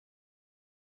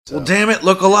So. Well, damn it,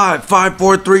 look alive. 5,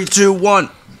 4, 3, 2, 1.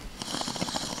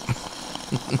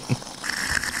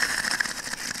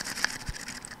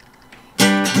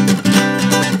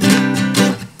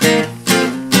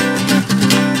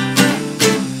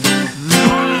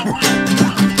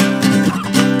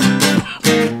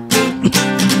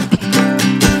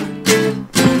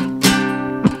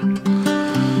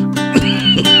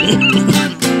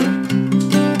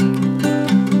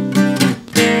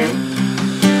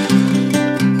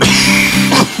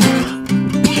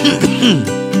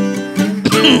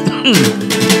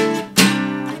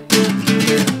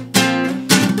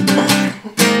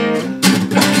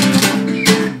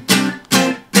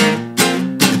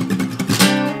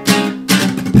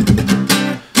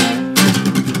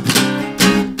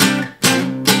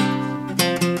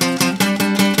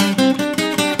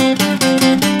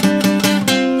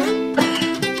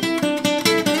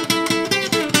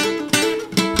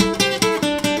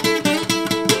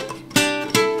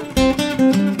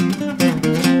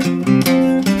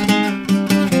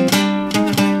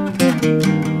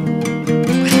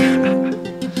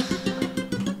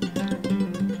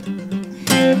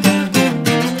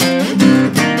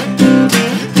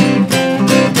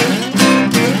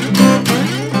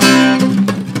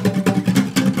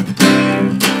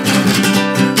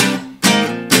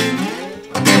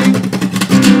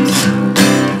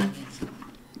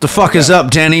 The fuck is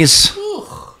up, Denny's?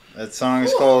 That song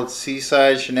is called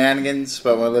Seaside Shenanigans,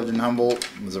 but when I lived in Humboldt,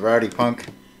 it was a rowdy punk,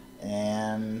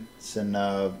 and it's in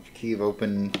key of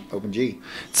open G.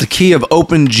 It's the key of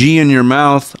open G in your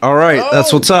mouth. All right,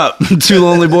 that's what's up. Two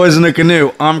lonely boys in a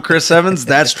canoe. I'm Chris Evans.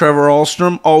 That's Trevor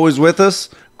Ahlstrom. Always with us.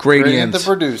 Gradient, the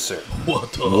producer.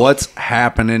 What's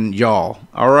happening, y'all?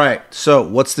 All right, so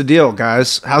what's the deal,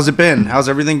 guys? How's it been? How's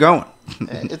everything going?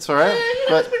 It's all right.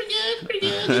 But Pretty good,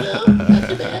 you know, not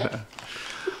too bad.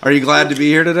 Are you glad to be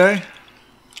here today?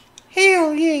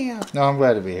 hell yeah. No, I'm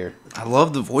glad to be here. I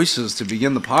love the voices to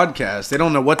begin the podcast. They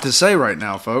don't know what to say right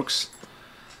now, folks.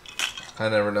 I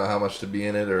never know how much to be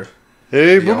in it or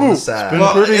Hey, be on boo-boo. the It's side. been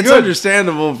Well, pretty it's good.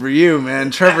 understandable for you,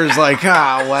 man. Trevor's like,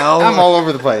 well, I'm all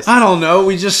over the place. I don't know.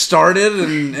 We just started,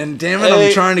 and damn it, Hey.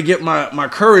 I'm trying to get my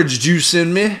courage juice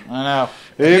in me. I know.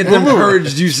 Hey, Get them boo-boo.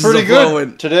 courage juices Pretty flowing.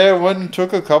 good. Today I went and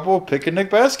took a couple of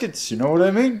picnic baskets. You know what I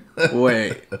mean?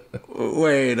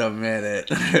 Wait a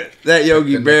minute. That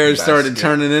Yogi Bear started basket.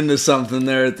 turning into something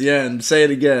there at the end. Say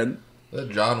it again. Is that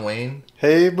John Wayne?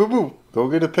 Hey, boo-boo. Go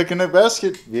get a picnic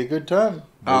basket. Be a good time.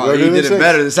 Oh, We'll go he do did this it thing.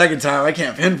 better the second time. I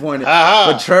can't pinpoint it.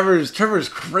 Aha. But Trevor's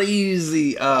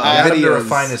crazy I had him to videos.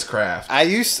 refine his craft. I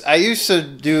used to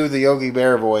do the Yogi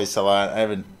Bear voice a lot. I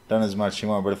haven't done as much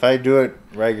anymore, but if I do it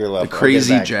regular, The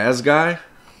crazy jazz guy,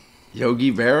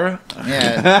 Yogi Berra.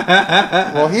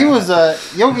 Yeah. Well, he was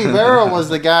Yogi Berra was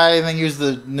the guy. I think he was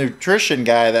the nutrition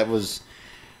guy that was.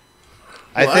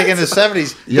 I think in the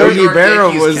 70s. Yogi York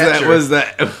Berra Yankees was catcher.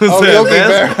 that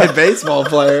Yogi baseball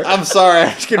player. I'm sorry,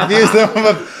 I was confused.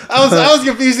 I was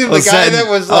confused with the guy that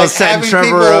was I like was setting having Trevor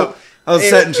people. up. I was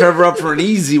setting Trevor up for an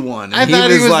easy one. I thought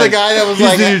he was the guy that was he's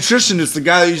like- the nutritionist, the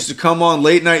guy that used to come on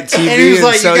late night TV And he was and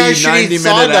like, "You sell guys you should eat 90-minute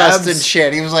sawdust and abs.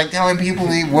 shit." He was like telling people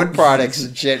to eat wood products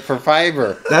and shit for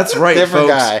fiber. That's right, Different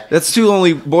folks. guy. That's Two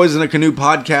Lonely Boys in a Canoe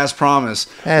podcast promise.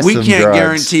 That's We some can't drugs.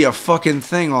 guarantee a fucking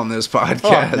thing on this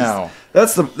podcast. no.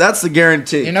 That's the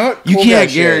guarantee. You know what? You Cool can't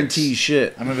guy guarantee shades.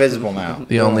 shit. I'm invisible now.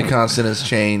 The only constant is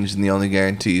change, and the only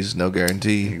guarantee is no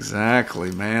guarantee. Exactly,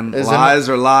 man. As Lies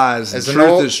are lies, and as an truth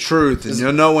old- is truth, and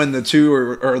you'll know when the two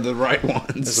are the right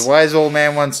ones. As a wise old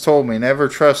man once told me, never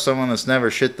trust someone that's never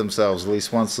shit themselves at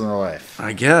least once in their life.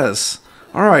 I guess.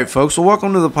 All right, folks. Well,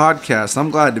 welcome to the podcast.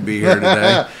 I'm glad to be here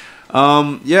today.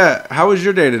 Yeah. How was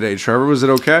your day today, Trevor? Was it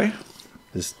okay?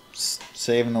 Just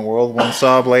saving the world one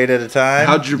saw blade at a time.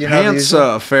 How'd your You know, pants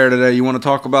these- fare today? You want to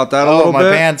talk about that a Oh, little my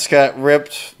bit? pants got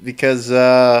ripped because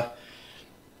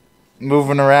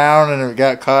moving around and it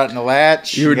got caught in the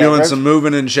latch. You were Got doing ripped. some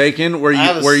moving and shaking. Were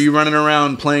I was- you running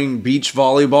around playing beach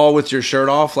volleyball with your shirt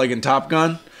off like in Top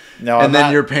Gun? No, And I'm then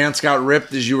not- your pants got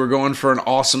ripped as you were going for an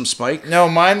awesome spike? No,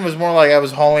 mine was more like I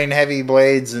was hauling heavy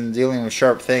blades and dealing with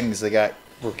sharp things that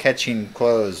were catching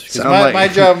clothes. 'Cause my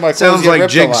job, my clothes sounds get like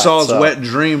ripped a lot, Jigsaw's so wet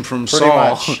dream from pretty Saw.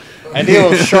 much. I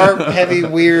deal with sharp, heavy,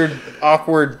 weird,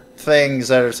 awkward things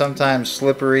that are sometimes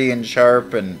slippery and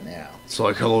sharp, and yeah. It's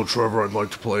like, hello, Trevor. I'd like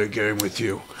to play a game with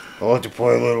you. I like to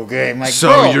play a little game. Like, So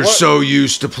bro, you're what? so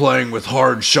used to playing with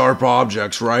hard, sharp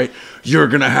objects, right? You're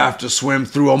gonna have to swim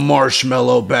through a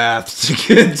marshmallow bath to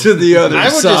get to the other I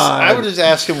would side. just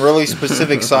ask him really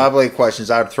specific saw blade questions.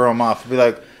 I would throw him off. I'd be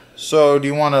like, so do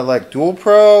you want to like dual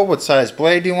pro? What size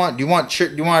blade do you want? Do you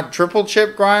want triple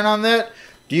chip grind on that?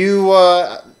 Do you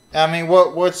I mean,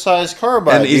 what size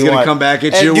carbide? And he's going to come back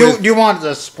at and you do, with... do you want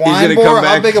the spline gonna bore? come How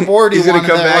back- big a bore do you he's gonna want?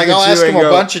 come And then, back like, at I'll you ask him and a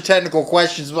go- bunch of technical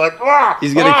questions. Like,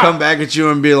 He's going to come back at you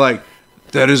and be like,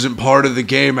 that isn't part of the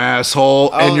game,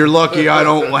 asshole. And you're lucky I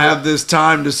don't have this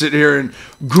time to sit here and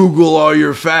Google all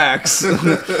your facts.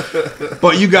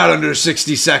 But you got under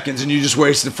 60 seconds and you just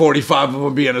wasted 45 of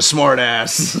them being a smart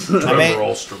ass. Trevor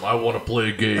Alstrom, I want to play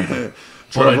a game.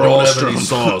 But I Trevor don't have any Alstrom.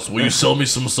 saws. Will you sell me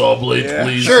some saw blades,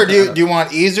 please? Sure. Do you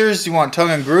want easers? Do you want tongue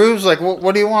and grooves? Like,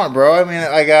 what do you want, bro? I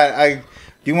mean,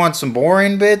 do you want some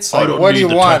boring bits? Like, I don't what need do you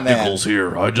the want, man? technicals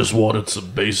here. I just wanted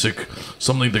some basic,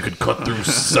 something that could cut through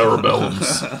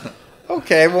cerebellums.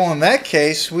 Okay, well, in that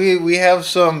case, we have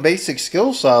some basic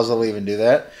skill saws that'll even do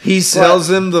that. He sells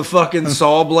him the fucking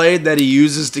saw blade that he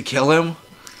uses to kill him.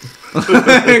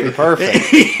 Perfect.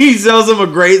 He sells him a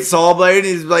great saw blade. And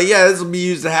he's like, "Yeah, this will be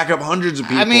used to hack up hundreds of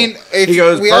people." I mean, he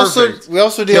goes, we "Perfect."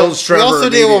 also deal Kills Trevor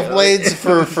with immediately. blades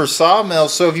for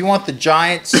sawmills. So if you want the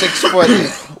giant 6 foot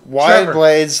wide Trevor,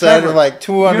 blades that Trevor, are like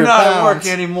 200 You're not pounds. at work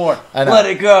anymore. I know. Let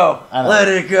it go. I know. Let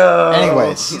it go.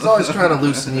 Anyways, He's always trying to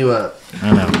loosen you up.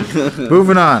 I know.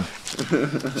 Moving on.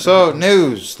 So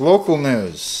local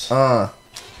news.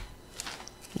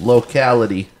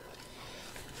 Locality.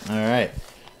 All right.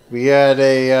 We had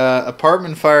a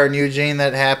apartment fire in Eugene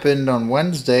that happened on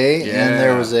Wednesday, and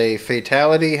there was a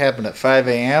fatality. Happened at 5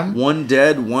 a.m. One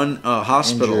dead, one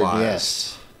hospitalized. Injured,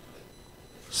 yes.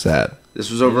 Sad.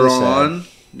 This was over It is sad. on.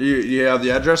 Do you have the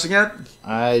address again?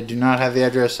 I do not have the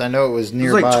address. I know it was It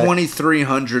nearby. was like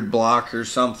 2300 block or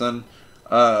something.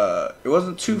 It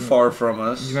wasn't too far from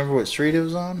us. You remember what street it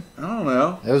was on? I don't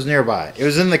know. It was nearby. It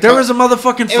was in the. There was a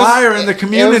motherfucking it was- fire in the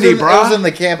community, it was bro. It was in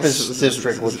the campus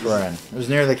district, which we're in. It was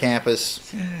near the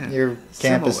campus. Near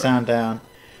campus similar. downtown.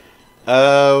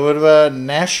 What about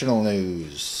national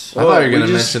news? I thought you were We going to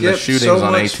just mention the skipped shootings so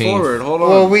on much 18th. forward. Hold on.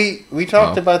 Well, we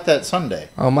talked about that Sunday.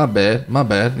 Oh, my bad. My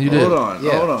bad. You did. Hold on,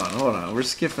 Yeah. hold on. We're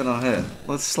skipping ahead.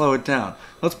 Let's slow it down.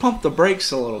 Let's pump the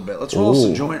brakes a little bit. Let's roll us a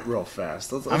Ooh. joint real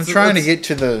fast. I'm trying to get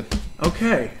to the.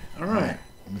 Okay, all right.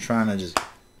 I'm trying to just.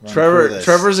 run through this.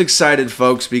 Trevor's excited,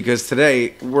 folks, because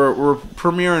today we're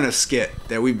premiering a skit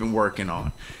that we've been working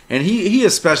on, and he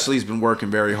especially has been working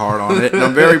very hard on it, and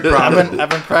I'm very proud of him. I've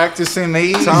been practicing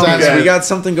these. Thomas, on- we got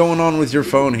something going on with your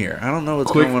phone here. I don't know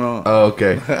what's going on. Oh,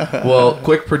 okay. Well,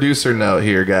 quick producer note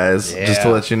here, guys, just to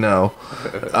Yeah. let you know,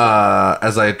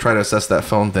 as I try to assess that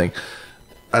phone thing,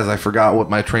 as I forgot what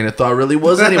my train of thought really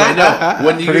was. Anyway, no,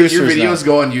 when your Producer's videos note.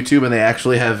 go on YouTube and they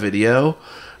actually have video,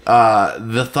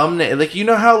 the thumbnail, like, you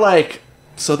know how, like,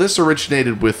 so this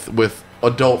originated with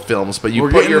adult films, but you We're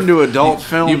put getting your into adult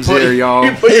films here, y'all.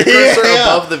 You put your cursor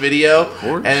Yeah. above the video,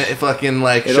 course. and it fucking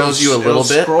like It'll- shows you a it'll little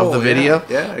bit scroll, of the yeah. video.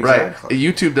 Yeah, exactly. Right.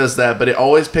 YouTube does that, but it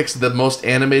always picks the most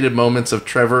animated moments of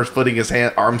Trevor putting his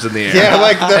arms in the air. Yeah,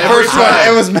 like the Every first one,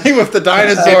 time. it was me with the It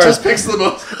dinosaurs. just picks the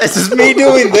most. It's just me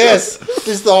doing this,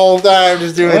 just the whole time,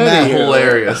 just doing that.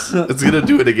 Hilarious. It's gonna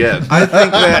do it again.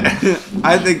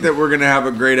 I think that we're gonna have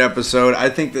a great episode. I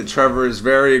think that Trevor is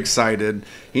very excited.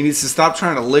 He needs to stop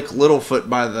trying to lick Littlefoot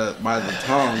by the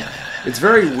tongue. It's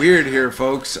very weird here,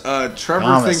 folks. Trevor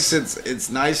Thomas. thinks it's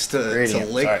nice to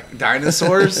Gradient, lick sorry.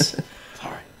 dinosaurs.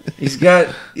 He's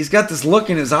got this look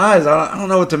in his eyes. I don't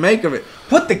know what to make of it.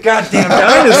 Put the goddamn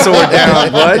dinosaur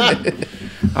down, bud.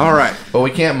 All right. But we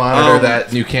can't monitor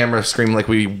that new camera screen like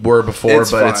we were before,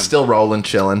 It's but fine. it's still rolling,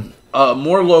 chilling.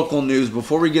 More local news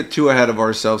before we get too ahead of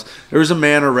ourselves. There was a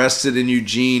man arrested in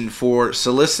Eugene for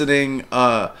soliciting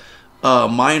a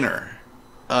minor.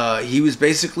 He was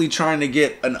basically trying to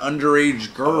get an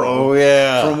underage girl Oh,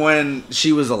 yeah. from when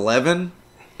she was 11,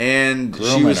 and she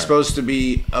Grooming was her. supposed to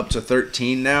be up to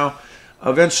 13 now.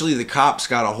 Eventually, the cops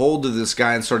got a hold of this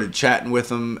guy and started chatting with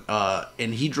him,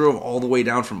 and he drove all the way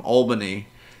down from Albany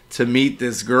to meet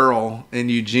this girl in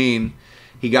Eugene.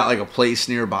 He got like a place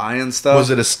nearby and stuff.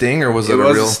 Was it a sting or was it, It a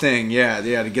was real? a sting, yeah,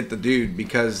 to get the dude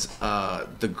because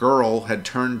the girl had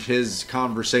turned his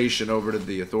conversation over to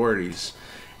the authorities,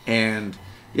 and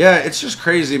yeah, it's just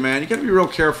crazy, man. You got to be real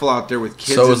careful out there with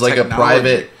kids. So it was and like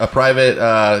technology. a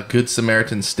private Good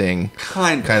Samaritan sting.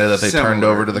 kind of that they turned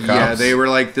similar. over to the cops. Yeah, they were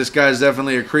like, this guy's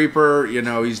definitely a creeper. You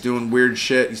know, he's doing weird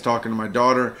shit. He's talking to my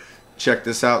daughter. Check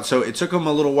this out. So it took him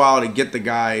a little while to get the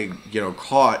guy,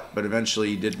 caught, but eventually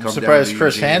he did come down. Surprised to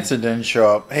Chris Eugene. Hansen didn't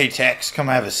show up. Hey, Tex, come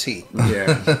have a seat.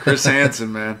 Yeah, Chris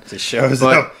Hansen, man. He shows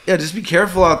But up. yeah, just be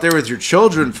careful out there with your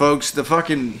children, folks. The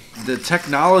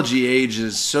technology age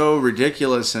is so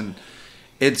ridiculous, and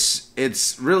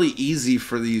it's really easy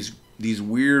for these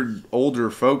weird older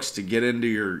folks to get into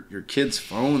your kids'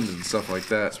 phones and stuff like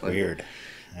that. It's Weird.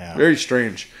 Yeah. Very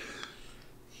strange.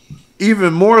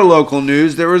 Even more local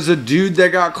news, there was a dude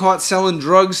that got caught selling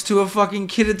drugs to a fucking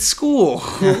kid at school.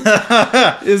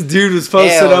 This dude was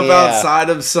posted up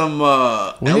outside of some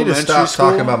We need to stop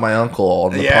talking about my uncle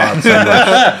on the pod.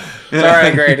 It's all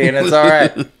right, Grady, it's all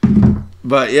right.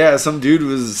 But yeah, some dude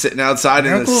was sitting outside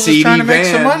in a uncle's seedy trying to van.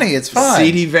 make some money. It's fine.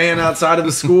 Seedy van outside of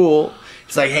the school.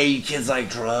 It's like, hey, you kids like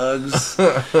drugs?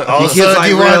 Also, You kids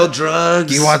like real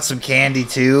drugs? Do you want some candy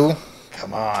too?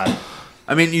 Come on.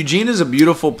 I mean, Eugene is a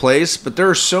beautiful place, but there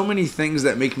are so many things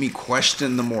that make me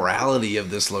question the morality of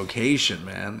this location,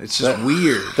 man. It's just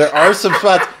weird. There are some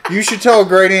spots. You should tell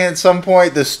Grady at some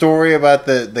point the story about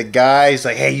the guy. He's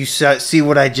like, hey, you see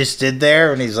what I just did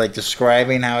there? And he's like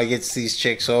describing how he gets these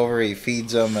chicks over. He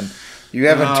feeds them, and you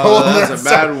haven't told him. That's a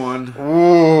bad one.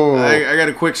 Ooh. I got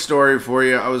a quick story for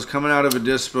you. I was coming out of a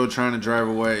dispo trying to drive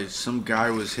away. Some guy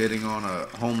was hitting on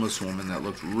a homeless woman that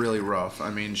looked really rough. I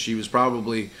mean, she was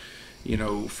probably...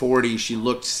 40. She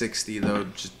looked 60 though.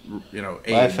 Just age.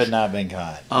 Life had not been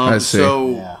kind. I see.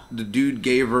 So the dude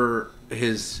gave her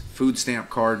his food stamp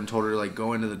card and told her to like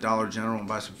go into the Dollar General and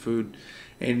buy some food.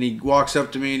 And he walks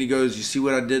up to me and he goes, "You see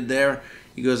what I did there?"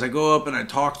 He goes, "I go up and I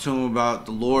talk to him about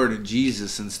the Lord and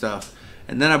Jesus and stuff,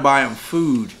 and then I buy him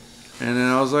food." And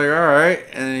then I was like, "All right."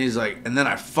 And then he's like, "And then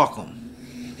I fuck him."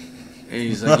 And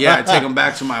he's like, "Yeah, I take him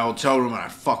back to my hotel room and I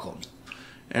fuck him."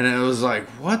 And it was like,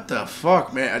 what the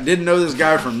fuck, man? I didn't know this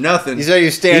guy from nothing. He saw you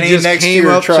standing he just next came to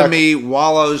your up truck. to me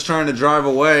while I was trying to drive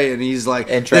away, and he's like,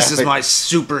 "This is my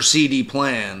super seedy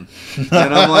plan."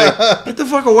 And I'm like, "Get the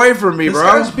fuck away from me, This bro!"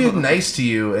 guy's being nice to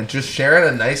you and just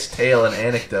sharing a nice tale and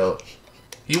anecdote.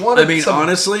 He wanted. I mean,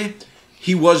 honestly,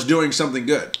 he was doing something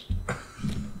good.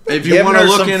 If you Giving want to her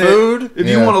look some in food? it, if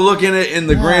you want to look in it in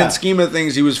the grand scheme of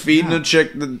things, he was feeding a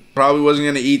chick that probably wasn't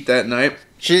going to eat that night.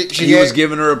 He was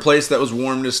giving her a place that was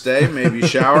warm to stay, maybe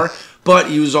shower, but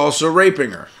he was also raping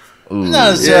her. Ooh.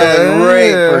 Not necessarily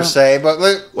rape per se, but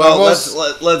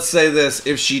let's say this: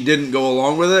 if she didn't go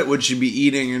along with it, would she be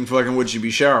eating and fucking would she be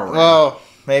showering? Well,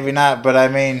 maybe not, but I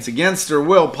mean, it's against her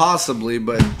will, possibly,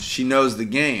 but she knows the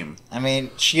game. I mean,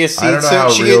 she gets. I don't know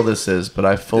how real this is, but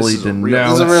I fully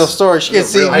denounce. This is a real story. She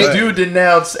gets. I do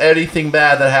denounce anything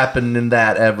bad that happened in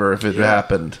that ever if it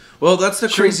happened. Well, that's the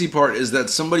crazy part is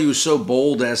that somebody was so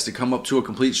bold as to come up to a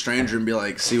complete stranger and be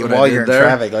like, "See what while I did you're in there?"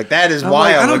 traffic, like that is I'm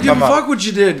wild. like, I don't give a fuck what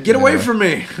you did. Get away from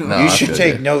me. No, you should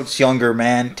take notes, younger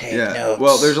man. Take notes.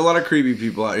 Well, there's a lot of creepy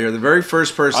people out here. The very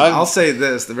first person, I'll say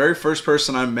this: the very first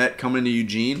person I met coming to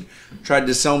Eugene tried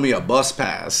to sell me a bus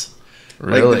pass.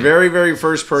 Really? Like the very, very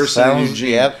first person in Eugene.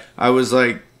 Yep. I was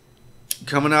like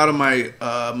coming out of my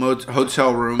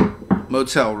motel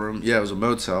room. Yeah, it was a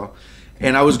motel.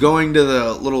 And I was going to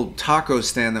the little taco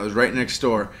stand that was right next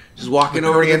door. Just walking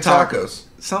over to the tacos.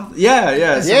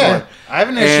 Yeah. I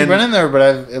haven't actually been in there,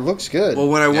 but it looks good. Well,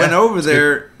 when I went over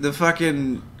there, the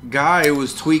fucking guy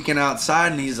was tweaking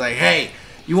outside, and he's like, "Hey,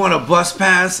 you want a bus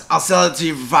pass? I'll sell it to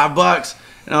you for $5."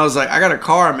 And I was like, "I got a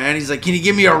car, man." He's like, "Can you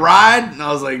give me a ride?" And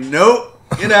I was like, "Nope,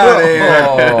 get out of here."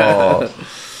 Oh.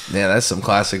 Yeah, that's some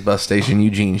classic bus station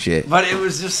Eugene shit. But it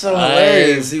was just so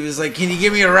hilarious. He was like, "Can you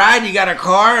give me a ride? You got a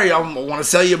car? I want to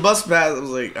sell you a bus pass." I was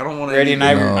like, "I don't want to." Grady and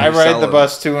I ride the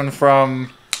bus to and from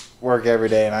work every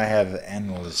day, and I have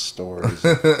endless stories.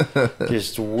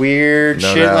 Just weird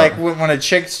shit. Doubt. Like when a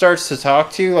chick starts to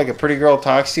talk to you, like a pretty girl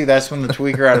talks to you, that's when the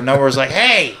tweaker out of nowhere is like,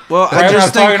 "Hey!" Well, right I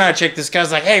just when I'm talking to a chick, this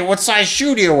guy's like, "Hey, what size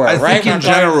shoe do you wear?" I right? think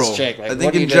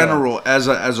in general, Like, as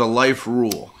a life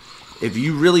rule, if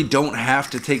you really don't have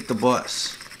to take the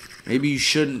bus, maybe you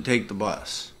shouldn't take the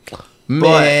bus.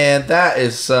 Man, that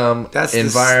is some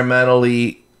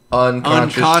environmentally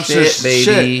unconscious shit,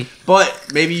 baby. But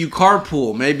maybe you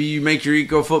carpool. Maybe you make your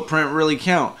eco footprint really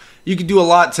count. You can do a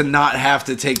lot to not have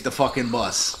to take the fucking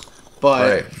bus.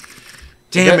 But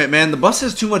damn it, man, the bus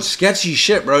has too much sketchy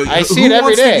shit, bro. I see it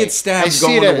every day. Who wants to get stabbed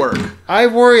going to work? I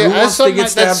worry. That's something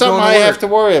I have to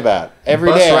worry about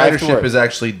every day. Bus ridership is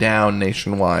actually down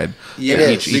nationwide. Yeah,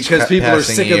 it is. Because people are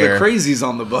sick of the crazies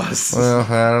on the bus. Well,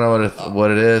 I don't know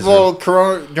what it is. Well,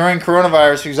 during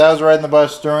coronavirus, because I was riding the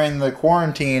bus during the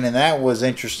quarantine, and that was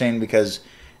interesting because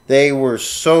they were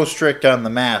so strict on the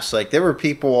masks. Like, there were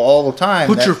people all the time.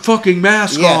 Put your fucking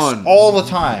mask on. All the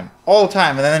time. All the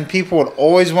time. And then people would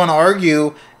always want to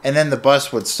argue, and then the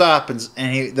bus would stop, and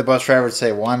the bus driver would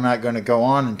say, "Well, I'm not going to go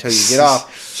on until you get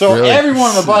off." So everyone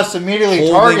on the bus immediately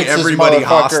targets everybody this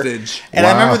motherfucker. Hostage. And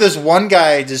I remember this one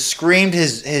guy just screamed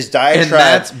his diatribe. And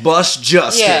that's bus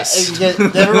justice. Yeah,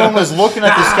 everyone was looking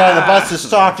at this guy. The bus is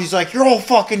stopped. He's like, "You're all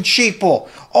fucking sheeple.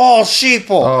 all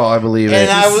sheeple. Oh, I believe it.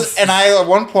 And I at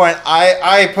one point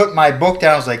I put my book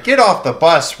down. I was like, get off the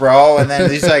bus, bro. And then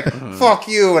he's like, fuck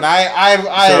you. And I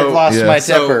had lost my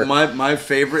temper. So my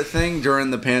favorite thing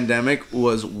during the pandemic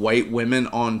was white women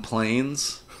on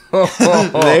planes.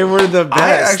 They were the best.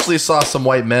 I actually saw some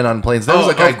white men on planes. There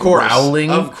was a guy growling.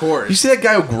 Of course. You see that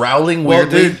guy growling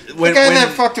weirdly? Dude, the guy that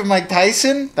fucked with Mike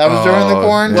Tyson? That was during the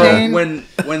quarantine?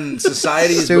 When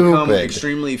societies become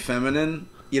extremely feminine,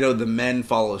 the men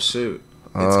follow suit.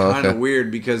 It's kind of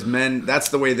weird because men, that's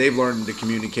the way they've learned to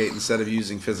communicate instead of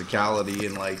using physicality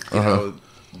and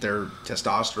their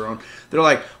testosterone. They're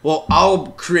like, well, I'll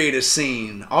create a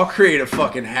scene. I'll create a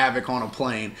fucking havoc on a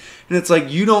plane. And it's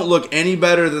like, you don't look any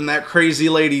better than that crazy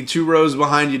lady 2 rows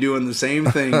behind you doing the same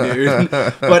thing, dude.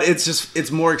 But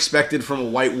it's more expected from a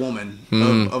white woman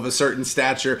of a certain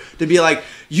stature to be like,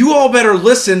 you all better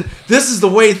listen. This is the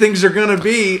way things are going to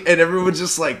be. And everyone's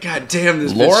just like, God damn,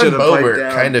 this bitch should have piped down. Lauren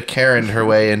Boebert kind of Karen'd her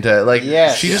way into,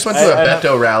 she just went to a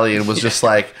Beto rally and was just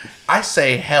like, I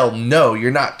say, hell no,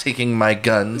 you're not taking my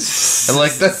guns. And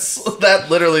that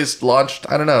literally launched,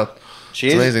 I don't know. It's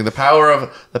amazing. The power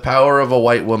of a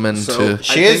white woman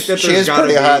She is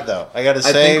pretty hot though. I gotta say,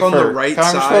 I think on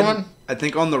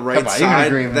the right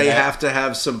side, they have to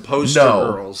have some poster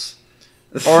girls.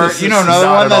 Or another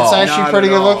one that's actually pretty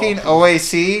good looking,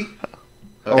 OAC.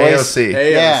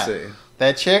 AOC. Yeah.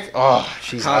 That chick? Oh,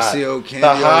 she's hot. The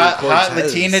hot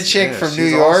Latina chick from New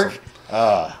York. Awesome.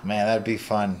 Oh, man, that'd be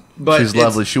fun. But she's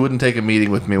lovely. She wouldn't take a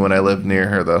meeting with me when I lived near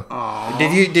her, though. Aww.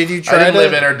 Did you try I didn't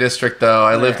live in her district, though.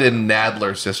 I lived in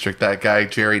Nadler's district. That guy,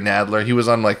 Jerry Nadler, he was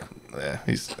on,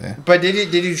 But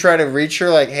did you try to reach her,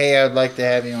 like, hey, I'd like to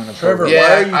have you on a Trevor, program?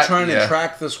 why are you trying to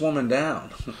track this woman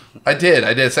down? I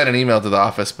did send an email to the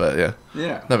office, but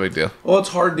yeah, no big deal. Well, it's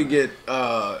hard to get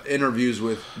interviews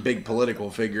with big political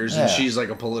figures, and she's like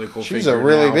a political figure. She's a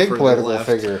really big political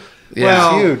figure. Yeah,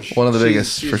 well, huge. One of the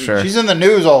biggest, for sure. She's in the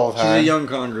news all the time. She's a young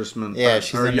congressman. Yeah,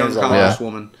 she's a young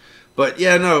congresswoman. But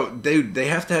yeah, no, they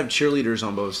have to have cheerleaders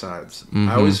on both sides. Mm-hmm.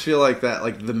 I always feel like that.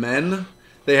 Like the men,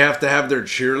 they have to have their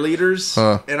cheerleaders,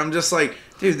 and I'm just like,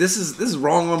 dude, this is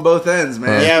wrong on both ends,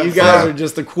 man. Yeah, you guys are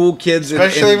just the cool kids.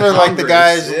 Especially for like the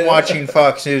guys watching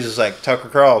Fox News is like Tucker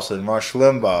Carlson, Rush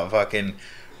Limbaugh, fucking.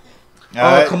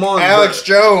 Come on, Alex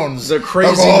Jones, the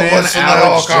crazy man,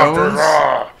 Alex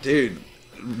Jones, dude.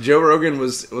 Joe Rogan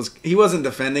he wasn't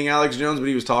defending Alex Jones, but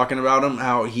he was talking about him,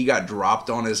 how he got dropped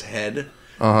on his head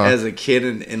as a kid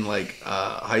in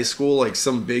high school. Like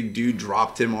some big dude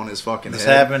dropped him on his fucking head. This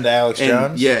happened to Alex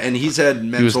Jones? Yeah, and he's had mental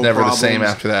problems. He was never the same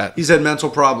after that. He's had mental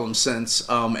problems since,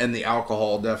 and the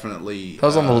alcohol definitely. That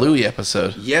was on the Louis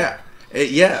episode. Yeah.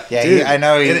 Dude. I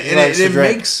know he likes to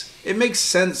drink. It makes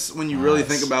sense when you really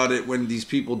think about it, when these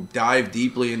people dive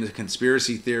deeply into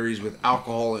conspiracy theories with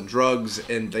alcohol and drugs,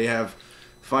 and they have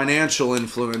financial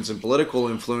influence and political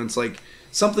influence. Like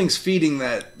something's feeding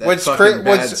that bad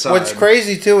side. What's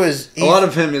crazy too is a lot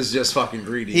of him is just fucking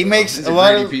greedy. He makes He's a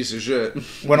lot greedy of piece of shit.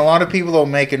 When a lot of people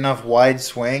don't make enough wide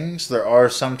swings, there are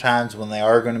some times when they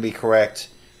are going to be correct.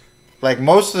 Like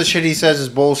most of the shit he says is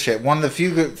bullshit. One of the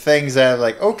few good things that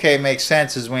makes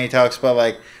sense is when he talks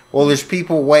about well, there's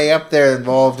people way up there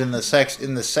involved in the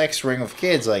sex ring of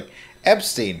kids, like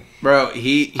Epstein. Bro,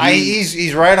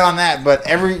 he's right on that, but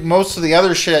most of the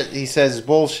other shit he says is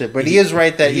bullshit. But he is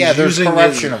right that there's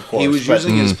corruption, of course. He was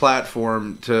using his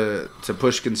platform to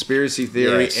push conspiracy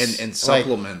theory and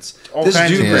supplements. This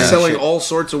dude was selling all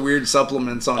sorts of weird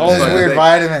supplements on all these weird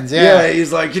vitamins. Yeah,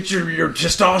 he's like, get your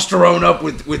testosterone up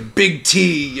with big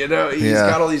T. He's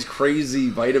got all these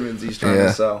crazy vitamins he's trying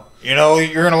to sell. You're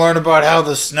going to learn about how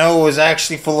the snow is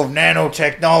actually full of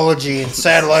nanotechnology and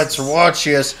satellites are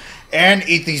watching us. And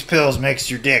eat these pills makes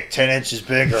your dick 10 inches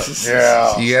bigger.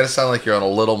 Yeah. You gotta sound like you're on a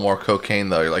little more cocaine,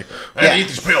 though. You're like, eat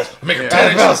these pills. Make them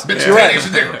 10 inches. Bitch, 10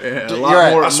 inches bigger. A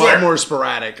lot more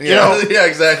sporadic. Yeah,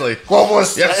 exactly.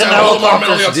 Globalists. You have to sound a little more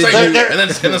mentally unstable.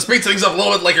 And then speed things up a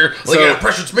little bit like you're a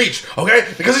pressured speech, okay?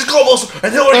 Because these globalists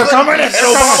and Hillary Clinton and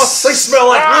Obama, they smell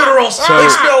like literals. They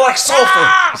smell like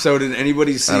sulfur. So did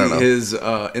anybody see his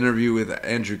interview with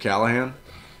Andrew Callahan?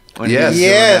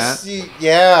 Yes.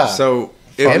 Yeah. So...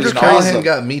 Andrew Callahan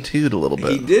got Me Too'd a little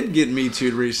bit. He did get Me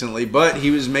Too'd recently, but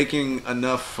he was making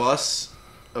enough fuss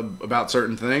about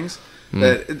certain things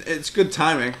that it's good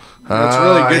timing. It's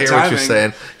really good timing. I hear what you're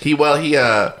saying. He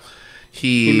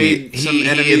made some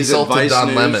enemies at Vice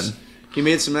Don Lemon. He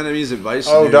made some enemies at Vice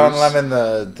News. News. Don Lemon,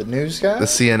 the news guy? The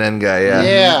CNN guy, yeah.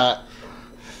 Yeah.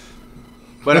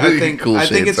 But I think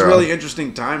it's really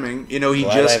interesting timing. He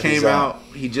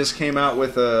just came out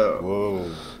with a...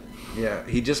 Whoa. Yeah,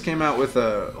 he just came out with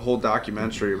a whole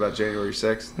documentary about January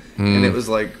 6th, and it was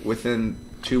like within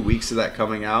 2 weeks of that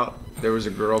coming out, there was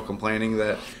a girl complaining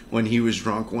that when he was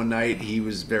drunk one night, he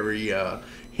was very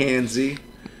handsy.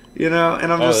 And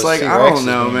I'm just like, I don't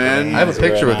know, man. I have a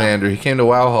picture with Andrew. He came to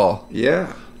Wow Hall.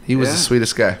 Yeah. He was the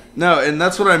sweetest guy. No, and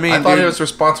that's what I mean. I thought his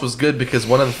response was good because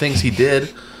one of the things he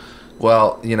did,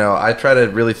 well, I try to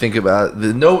really think about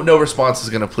it. No response is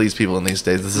going to please people in these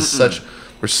days. This is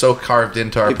we're so carved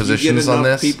into our positions on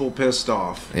this. People pissed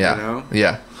off. Yeah.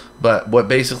 Yeah. But what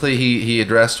basically he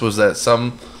addressed was that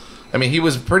he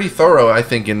was pretty thorough, I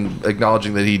think, in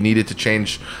acknowledging that he needed to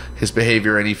change his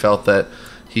behavior, and he felt that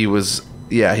he was.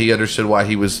 Yeah, he understood why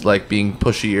he was like being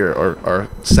pushy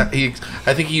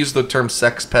I think he used the term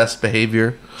sex pest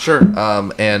behavior. Sure.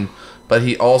 But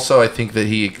he also, I think that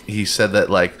he said that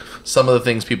like some of the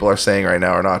ththings people are saying right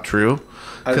now are not true.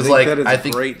 Because I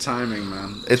think great timing,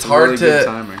 man. It's hard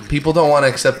to. People don't want to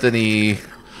accept any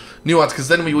nuance because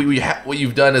then what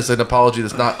you've done is an apology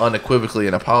that's not unequivocally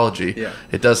an apology. Yeah.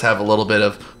 It does have a little bit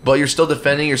of, but you're still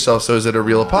defending yourself. So is it a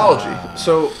real apology?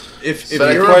 So if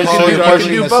you're you can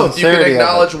do both. You can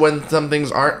acknowledge when some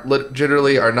things aren't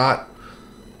legitimately are not.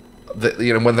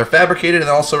 When they're fabricated, and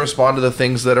also respond to the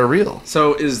things that are real.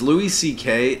 So is Louis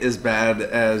C.K. as bad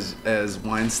as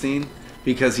Weinstein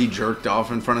because he jerked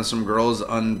off in front of some girls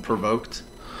unprovoked?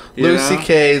 Louis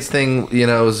C.K.'s thing,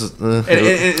 is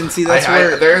and see that's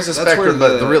where there's a spectrum,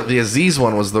 but the Aziz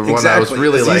one was the one that was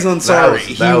really Aziz like Ansari.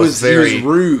 He was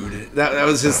rude. That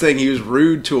was his thing. He was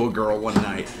rude to a girl one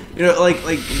night. Like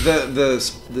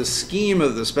the scheme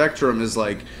of the spectrum is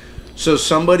like, so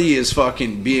somebody is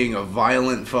fucking being a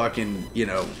violent fucking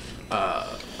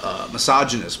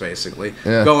misogynist, basically,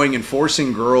 going and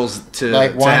forcing girls to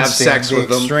have sex with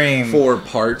them for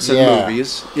parts in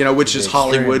movies, which is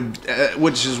Hollywood,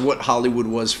 which is what Hollywood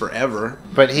was forever.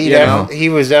 But he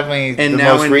was definitely the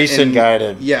most recent guy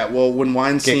to when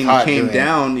Weinstein came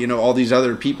down, all these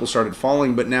other people started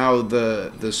falling, but now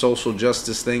the social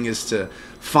justice thing is to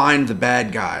find the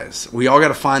bad guys. We all got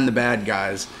to find the bad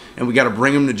guys, and we got to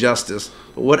bring them to justice.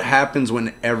 But what happens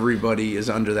when everybody is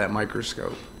under that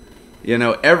microscope?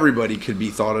 Everybody could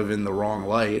be thought of in the wrong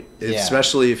light,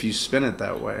 especially if you spin it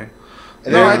that way.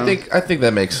 No, I think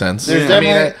that makes sense.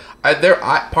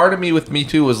 Part of me with Me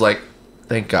Too was like,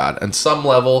 thank God. On some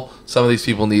level, some of these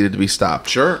people needed to be stopped.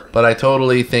 Sure. But I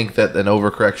totally think that an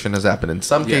overcorrection has happened in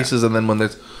some cases, and then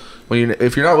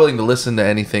if you're not willing to listen to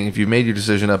anything, if you've made your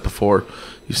decision up before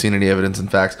you've seen any evidence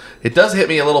and facts, it does hit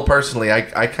me a little personally.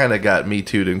 I kind of got Me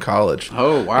Too'd in college.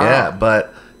 Oh, wow. Yeah,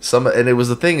 but and it was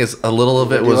the thing is a little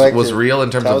of it was real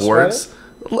in terms of words.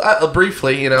 Briefly,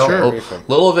 briefly. A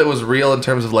little of it was real in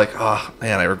terms of like, oh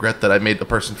man, I regret that I made the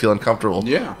person feel uncomfortable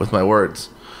with my words,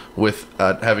 with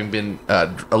having been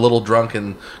a little drunk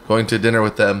and going to dinner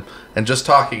with them and just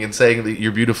talking and saying that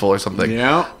you're beautiful or something.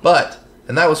 Yeah.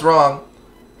 And that was wrong,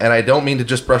 and I don't mean to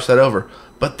just brush that over.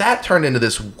 But that turned into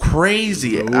this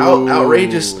crazy,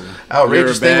 outrageous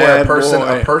thing where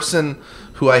a person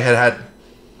who I had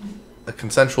a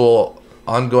consensual,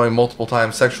 ongoing, multiple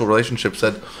times sexual relationship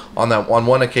said on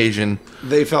one occasion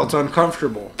they felt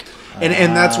uncomfortable,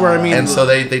 and that's where I mean. And so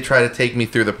they try to take me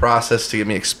through the process to get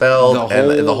me expelled,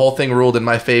 and the whole thing ruled in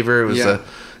my favor. It was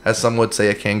as some would say,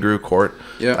 a kangaroo court.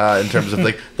 Yeah. In terms of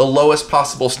like the lowest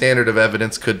possible standard of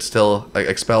evidence could still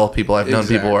expel people. I've known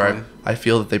people where I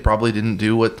feel that they probably didn't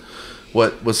do what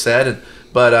was said.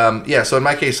 But so in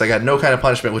my case, I got no kind of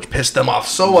punishment, which pissed them off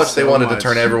so much they wanted to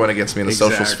turn everyone against me in the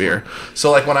social sphere.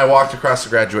 So like when I walked across the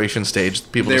graduation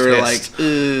stage, people just hissed.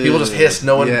 People just hissed.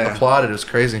 No one applauded. It was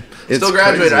crazy. Still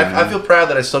graduated. Crazy, I feel proud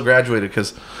that I still graduated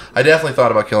because I definitely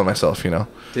thought about killing myself.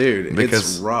 Dude,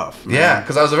 it's rough. Man. Yeah,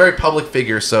 because I was a very public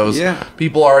figure, so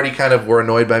people already kind of were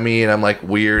annoyed by me, and I'm like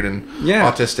weird and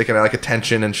autistic, and I like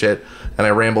attention and shit, and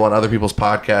I ramble on other people's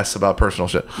podcasts about personal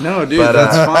shit. No, dude,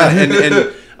 that's fine.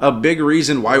 And a big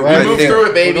reason why we moved through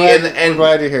it, baby, and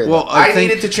glad to hear that. Well, I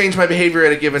needed to change my behavior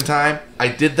at a given time. I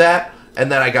did that,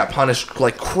 and then I got punished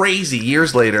like crazy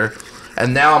years later,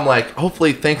 and now I'm like,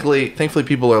 thankfully,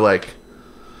 people are like,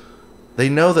 they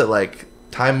know that like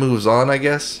time moves on. I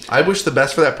guess I wish the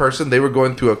best for that person. They were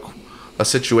going through a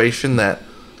situation that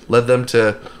led them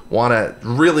to want to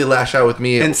really lash out with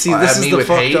me. And see, this is the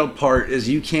fucked up part: is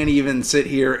you can't even sit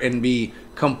here and be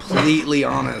completely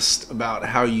honest about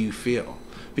how you feel.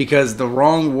 Because the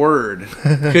wrong word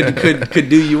could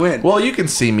do you in. Well, you can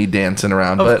see me dancing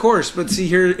around. Of course, but see,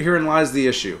 herein lies the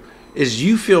issue. Is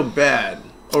you feel bad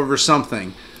over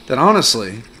something that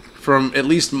honestly, from at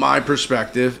least my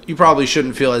perspective, you probably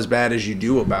shouldn't feel as bad as you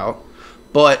do about.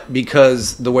 But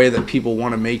because the way that people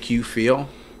want to make you feel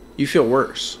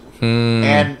worse.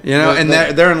 And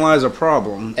therein lies a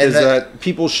problem. Is that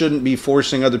people shouldn't be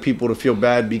forcing other people to feel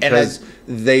bad because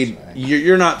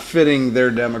you're not fitting their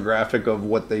demographic of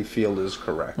what they feel is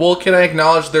correct. Well, can I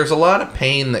acknowledge there's a lot of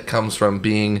pain that comes from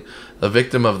being a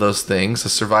victim of those things, a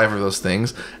survivor of those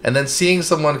things, and then seeing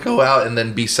someone go out and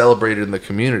then be celebrated in the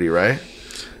community, right?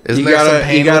 You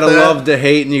gotta love to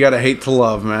hate, and you gotta hate to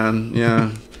love, man.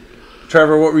 Yeah.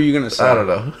 Trevor, what were you gonna say? I don't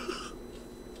know.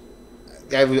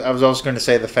 I was also going to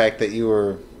say the fact that you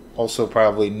were also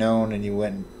probably known and you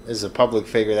went as a public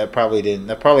figure. That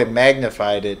probably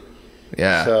magnified it.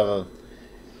 Yeah. So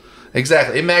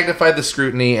exactly, it magnified the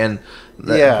scrutiny and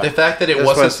the fact that it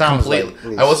wasn't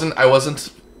completely. I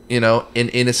wasn't. An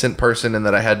innocent person, and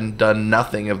that I hadn't done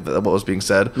nothing of what was being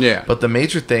said. Yeah. But the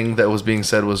major thing that was being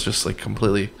said was just like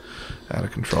completely out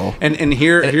of control. And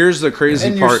here's the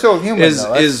crazy part. You're still human,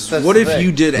 is what if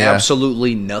you did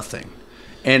absolutely nothing?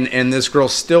 And this girl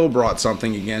still brought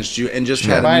something against you and just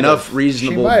had enough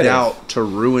reasonable doubt to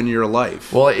ruin your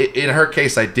life. Well, in her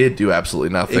case, I did do absolutely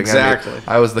nothing. Exactly.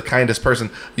 I was the kindest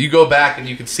person. You go back and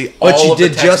you can see all of the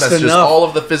text messages, all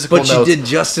of the physical notes. But you did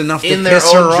just enough to in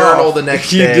piss their her own off. journal the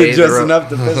next day. You did just enough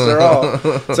to piss her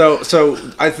off.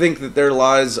 So I think that there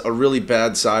lies a really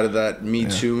bad side of that Me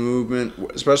Too movement,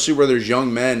 especially where there's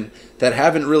young men that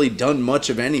haven't really done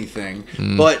much of anything,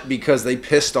 but because they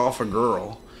pissed off a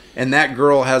girl. And that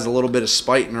girl has a little bit of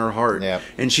spite in her heart. Yeah.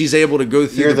 And she's able to go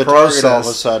through the target process. all of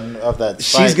a sudden of that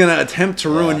spite. She's going to attempt to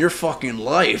ruin your fucking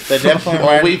life. They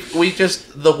definitely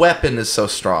the weapon is so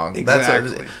strong.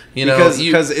 Exactly. That's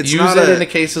because it's use not it in the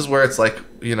cases where it's like,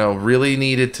 really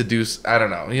needed to do, I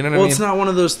don't know. You know what I mean? Well, it's not one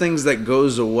of those things that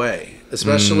goes away,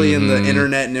 especially in the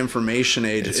internet and information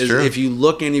age. If you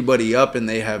look anybody up and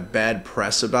they have bad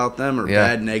press about them or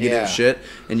bad negative shit,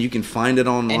 and you can find it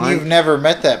online. And you've never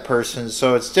met that person,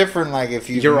 so it's different. Like if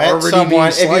You're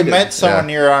met someone,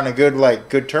 you're on a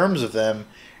good terms with them,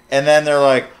 and then they're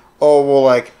like, oh, well,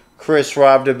 like Chris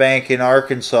robbed a bank in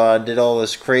Arkansas and did all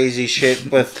this crazy shit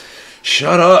with.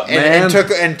 Shut up, man!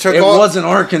 It wasn't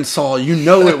Arkansas. You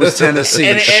know it was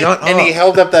Tennessee. Shut up! And he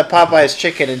held up that Popeye's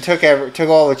chicken and took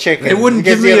all the chicken. They wouldn't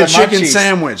give me a chicken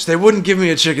sandwich. They wouldn't give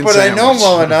me a chicken sandwich. But I know him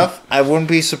well enough. I wouldn't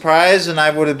be surprised, and I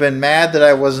would have been mad that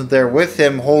I wasn't there with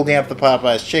him holding up the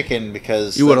Popeye's chicken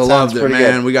because you would have loved it,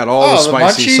 man. Good. We got all the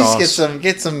spicy sauce.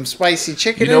 Get some spicy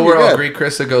chicken. You know where I'll agree,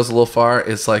 Chris? It goes a little far.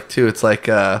 It's like it's. Sorry,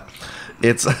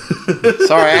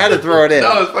 I had to throw it in.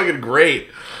 No, it's fucking great.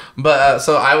 But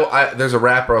so I there's a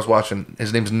rapper I was watching.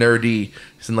 His name's Nerdy.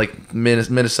 He's in like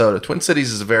Minnesota. Twin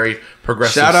Cities is a very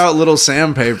progressive. Shout out Little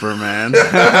Sandpaper, man.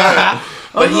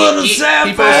 But he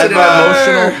posted an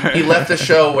emotional. He left a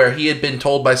show where he had been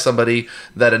told by somebody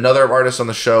that another artist on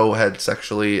the show had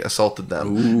sexually assaulted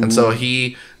them, and so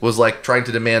he was like trying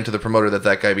to demand to the promoter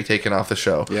that guy be taken off the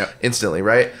show instantly,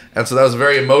 right? And so that was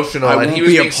very emotional. And he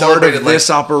was being celebrated of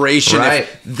this operation. Right.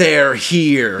 If they're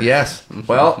here. Yes.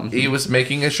 Well, he was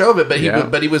making a show of it, but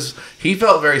he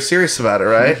felt very serious about it,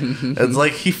 right? It's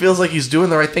like he feels like he's doing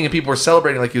the right thing, and people were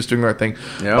celebrating like he was doing the right thing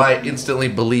by instantly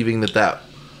believing that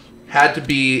had to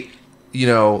be,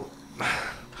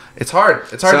 it's hard.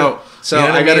 It's hard. So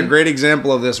I got a great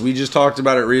example of this. We just talked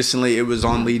about it recently. It was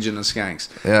on Legion of Skanks.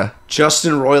 Yeah.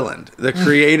 Justin Roiland, the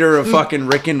creator of fucking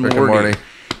Rick and Morty.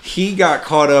 He got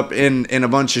caught up in a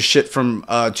bunch of shit from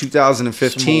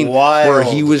 2015 where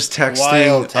he was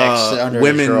texting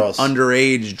women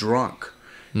underage drunk.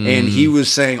 And he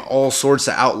was saying all sorts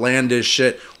of outlandish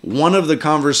shit. One of the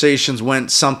conversations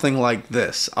went something like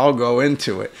this. I'll go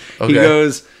into it. Okay. He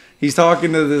goes... He's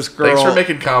talking to this girl. Thanks for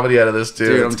making comedy out of this,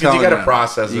 dude. I'm telling you, you got to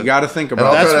process it. You got to think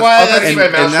about it.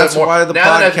 That's why the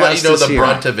podcast is here.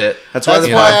 Brunt of it. That's why the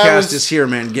podcast is here,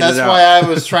 man. Get it out. That's why I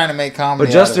was trying to make comedy.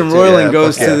 But Justin Roiland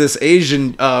goes to this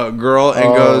Asian girl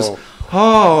and goes,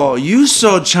 "Oh, you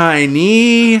so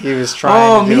Chinese. He was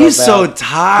trying to do me so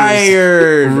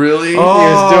tired. Really? He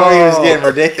was getting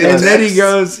ridiculous. And then he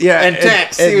goes, and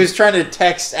text. He was trying to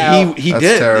text out. He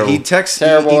did. Terrible. He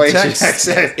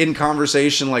texted in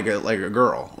conversation like a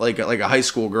girl, like a high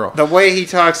school girl. The way he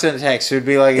talks in text would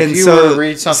be like if you were to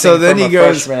read something from a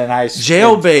freshman in high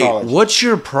school. Jailbait. What's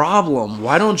your problem?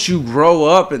 Why don't you grow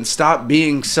up and stop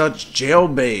being such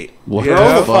jailbait? Grow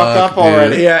the fuck up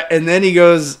already. Yeah, and then he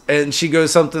goes, and she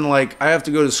goes something like, I have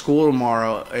to go to school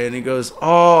tomorrow. And he goes,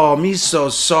 oh, me so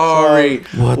sorry.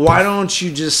 Why don't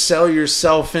you just sell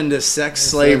yourself into sex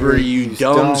slavery, you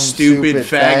dumb, stupid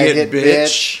faggot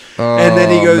bitch? And then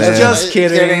he goes, just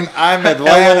kidding. I'm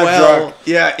Atlanta drunk.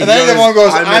 Yeah. And then the one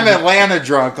goes, I'm Atlanta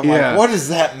drunk. I'm like, what does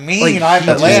that mean? I'm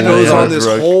Atlanta drunk. He goes on this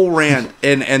whole rant.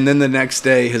 And then the next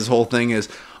day, his whole thing is,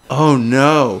 oh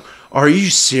no. Are you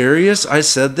serious? I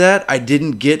said that. I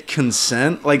didn't get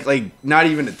consent. Like not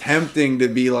even attempting to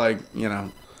be like, you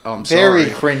know, oh, I'm sorry.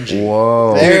 Very cringy.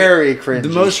 Whoa. Very cringy. The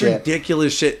most shit.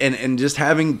 ridiculous shit, and just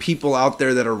having people out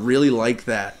there that are really like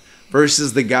that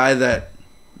versus the guy that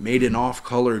made an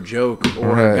off-color joke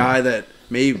or a guy that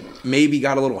maybe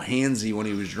got a little handsy when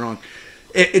he was drunk.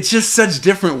 It's just such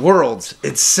different worlds.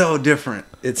 It's so different.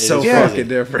 It's so fucking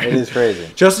different. It is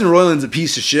crazy. Justin Roiland's a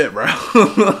piece of shit, bro.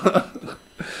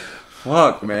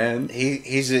 Fuck, man.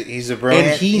 He's a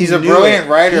brilliant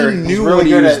writer. He's really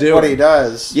good at what he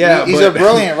does. Yeah, he's a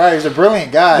brilliant writer. He's a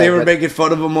brilliant guy. They were making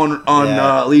fun of him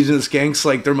on Legion of Skanks.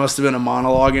 Like there must have been a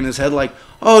monologue in his head, like,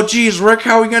 "Oh, geez, Rick,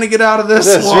 how are we gonna get out of this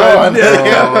one?"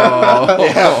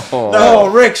 No,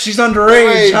 Rick, she's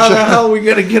underage. How the hell are we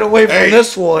gonna get away from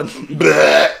this one?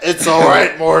 It's all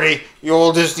right, Morty.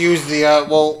 You'll just use the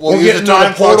we'll use get the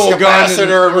time portal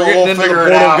capacitor and we'll figure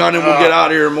it out. Gun and we'll get out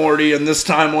of here, Morty. In this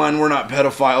timeline, we're not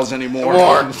pedophiles anymore.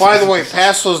 Well, by the way,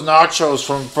 pass those nachos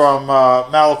from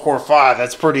Malachor 5.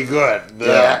 That's pretty good.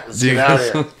 Let's get out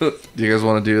of here. Do you guys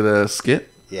want to do the skit?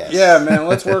 Yes. Yeah, man.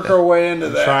 Let's work our way into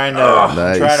that. Trying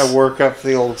to work up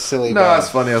the old silly. No, it's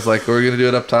funny. I was like, we're gonna do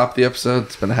it up top of the episode.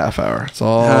 It's been a half hour. It's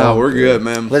all. Oh, we're good,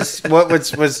 man. Let's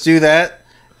do that.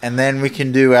 And then we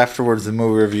can do afterwards the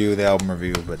movie review, the album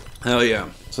review. But hell yeah!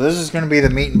 So this is going to be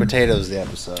the meat and potatoes of the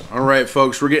episode. All right,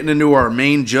 folks, we're getting into our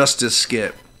main justice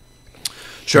skit.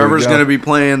 Trevor's going to be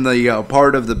playing the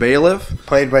part of the bailiff,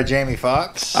 played by Jamie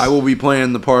Foxx. I will be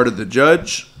playing the part of the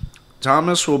judge.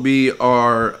 Thomas will be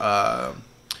our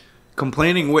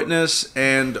complaining witness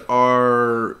and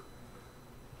our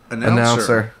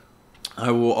announcer.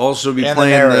 I will also be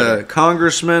playing the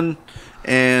congressman.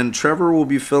 And Trevor will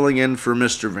be filling in for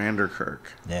Mr. Vanderkirk.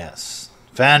 Yes.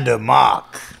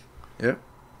 Vandermark. Yep.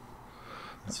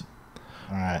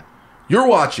 All right. You're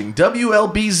watching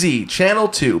WLBZ Channel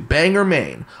 2 Bangor,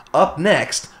 Maine. Up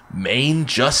next, Maine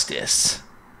Justice.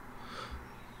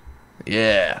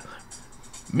 Yeah.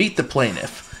 Meet the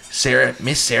plaintiff,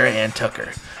 Miss Sarah Ann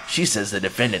Tucker. She says the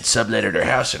defendant subletted her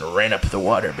house and ran up the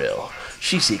water bill.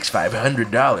 She seeks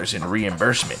 $500 in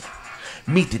reimbursement.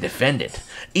 Meet the defendant,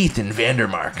 Ethan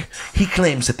Vandermark. He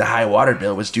claims that the high water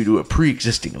bill was due to a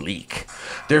pre-existing leak.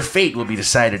 Their fate will be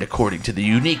decided according to the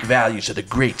unique values of the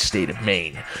great state of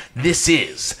Maine. This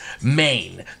is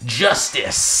Maine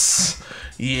Justice.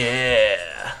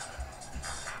 Yeah.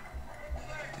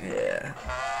 Yeah.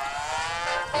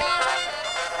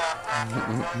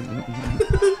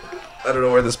 I don't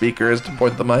know where the speaker is to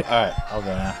point the mic. All right, I'll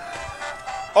go now.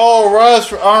 All rise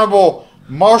for Honorable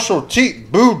Marshall T.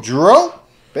 Boudreaux,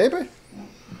 baby.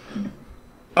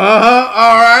 All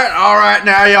right.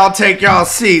 Now y'all take y'all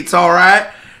seats, all right?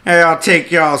 Now y'all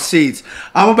take y'all seats.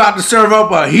 I'm about to serve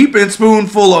up a heaping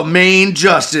spoonful of Maine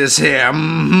justice here.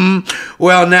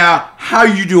 Well, now, how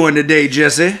you doing today,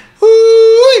 Jesse?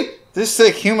 Woo-wee. This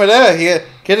thick humid air here.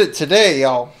 Get it today,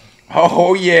 y'all.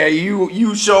 Oh, yeah,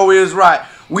 you sure is right.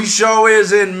 We sure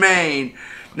is in Maine.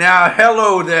 Now,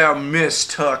 hello there, Miss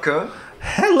Tucker.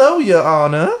 Hello, Your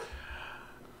Honor.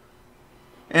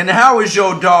 And how is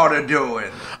your daughter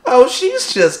doing? Oh,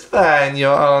 she's just fine,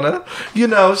 Your Honor. You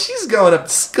know, she's going up to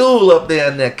school up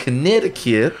there in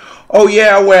Connecticut. Oh,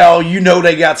 yeah, well, you know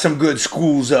they got some good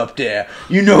schools up there.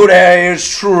 You know that is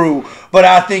true. But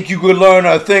I think you could learn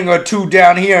a thing or two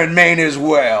down here in Maine as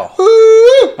well.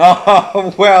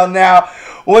 Well, now,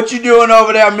 what you doing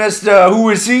over there, Mr. Who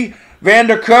is he?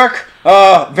 Vanderkirk?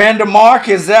 Vandermark,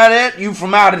 is that it? You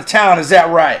from out of town, is that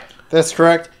right? That's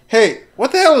correct. Hey,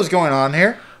 what the hell is going on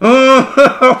here?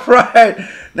 Right.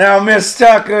 Now, Miss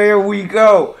Tucker, here we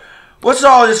go. What's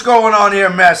all this going on here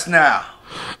mess now?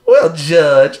 Well,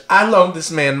 Judge, I loaned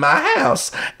this man my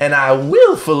house, and I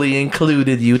willfully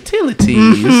included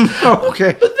utilities.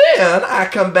 Okay. But then I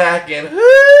come back and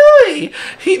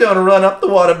he done run up the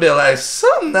water bill like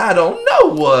something I don't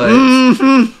know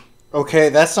what. Okay,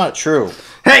 that's not true.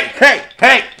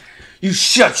 Hey! You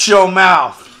shut your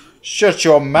mouth. Shut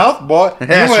your mouth, boy.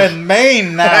 You in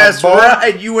Maine now, That's boy.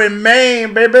 right. You in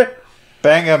Maine, baby.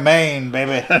 Bangor, Maine,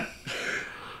 baby.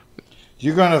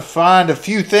 You're going to find a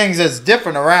few things that's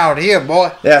different around here,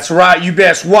 boy. That's right. You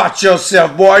best watch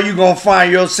yourself, boy. You're going to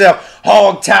find yourself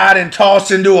hog-tied and tossed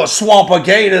into a swamp of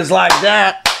gators like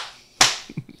that.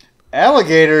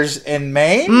 Alligators in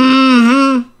Maine?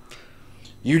 Mm-hmm.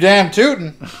 You damn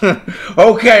tootin'.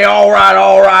 Okay, all right.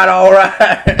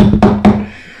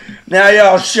 Now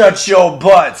y'all shut your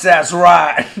butts. That's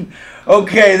right.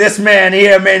 Okay, this man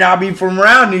here may not be from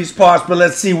around these parts, but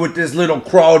let's see what this little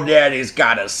crawdaddy's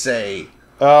got to say.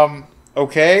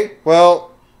 Okay.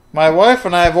 Well, my wife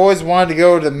and I have always wanted to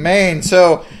go to Maine,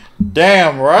 so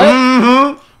damn right.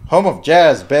 Mm-hmm. Home of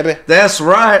jazz, baby. That's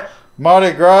right.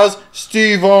 Mardi Gras,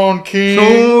 Steve-O King.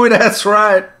 Oh, that's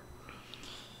right.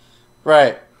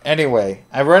 Right. Anyway,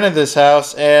 I rented this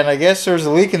house, and I guess there was a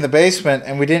leak in the basement,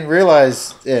 and we didn't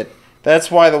realize it.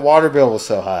 That's why the water bill was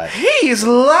so high. He's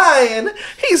lying.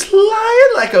 He's lying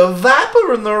like a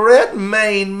viper in the red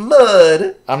Maine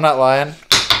mud. I'm not lying.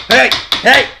 Hey,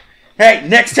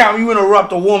 next time you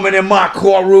interrupt a woman in my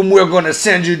courtroom, we're going to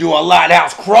send you to a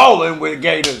lighthouse crawling with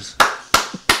gators.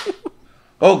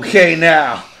 Okay,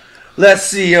 now, let's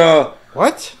see,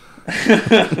 What?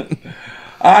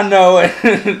 I know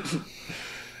it.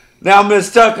 Now,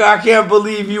 Miss Tucker, I can't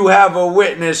believe you have a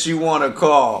witness you want to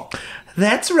call.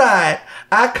 That's right.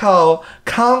 I call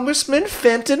Congressman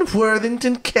Fenton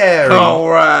Worthington Carey. All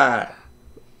right.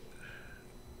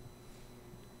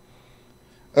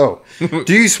 Oh,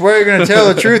 do you swear you're going to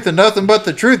tell the truth and nothing but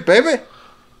the truth, baby? You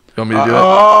want me to do it?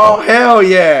 Oh, hell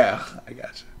yeah. I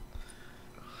got you.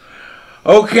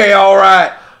 Okay, all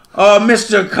right.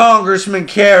 Mr. Congressman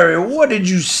Carey, what did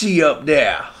you see up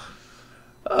there?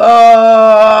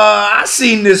 I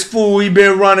seen this fool. He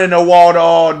been running the water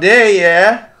all day,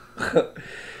 yeah?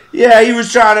 Yeah, he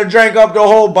was trying to drink up the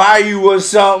whole bayou or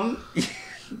something.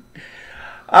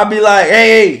 I'd be like,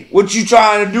 hey, what you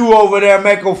trying to do over there?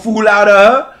 Make a fool out of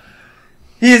her?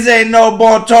 His ain't no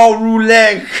baton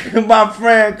roulette, my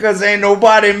friend, because ain't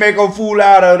nobody make a fool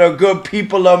out of the good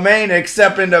people of Maine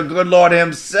except in the good Lord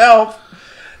himself.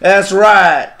 That's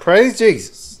right. Praise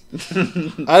Jesus.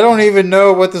 I don't even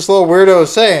know what this little weirdo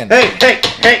is saying.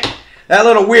 Hey. That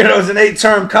little weirdo's an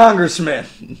 8-term congressman.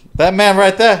 That man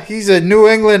right there, he's a New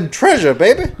England treasure,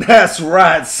 baby. That's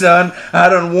right, son. I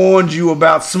done warned you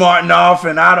about smarting off,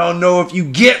 and I don't know if you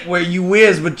get where you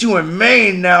is, but you in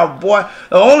Maine now, boy.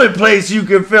 The only place you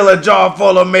can fill a jar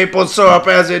full of maple syrup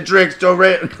as it drinks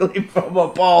directly from a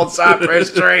Paul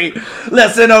cypress tree.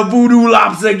 Listen, a voodoo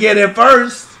lobster get it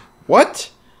first.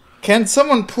 What? Can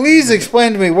someone please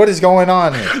explain to me what is going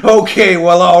on here? Okay,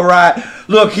 well, all right.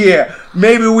 Look here.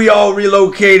 Maybe we all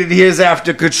relocated here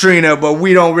after Katrina, but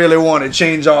we don't really want to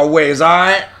change our ways, all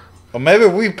right? Well, maybe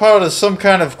we part of some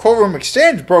kind of courtroom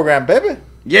exchange program, baby.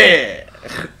 Yeah.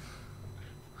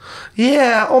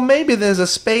 Yeah, or maybe there's a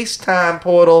space-time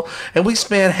portal, and we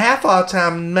spend half our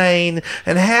time in Maine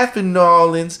and half in New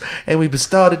Orleans, and we've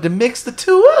started to mix the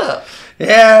two up. Yeah,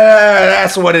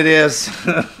 that's what it is.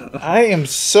 I am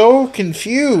so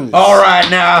confused. All right,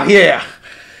 now, here.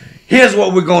 Here's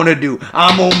what we're going to do.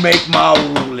 I'm going to make my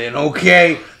ruling,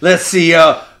 okay? Let's see,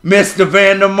 Mr.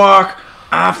 Vandermark,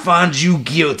 I find you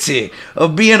guilty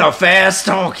of being a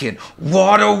fast-talking,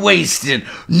 water-wasting,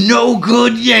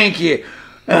 no-good Yankee.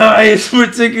 It's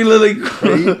particularly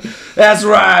great. That's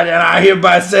right, and I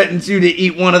hereby sentence you to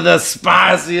eat one of the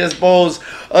spiciest bowls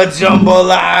of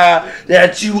jambalaya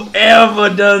that you ever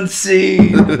done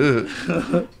seen.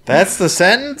 That's the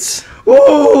sentence?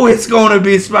 Ooh, it's gonna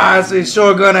be spicy.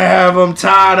 Sure gonna have him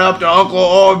tied up to Uncle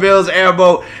Orville's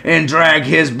airboat and drag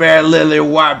his bare lily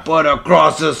white butt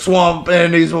across the swamp,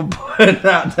 and he's putting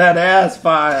out that ass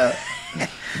fire.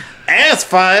 Ass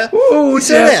fire? Ooh,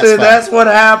 that's what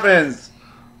happens.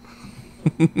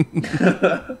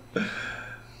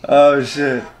 Oh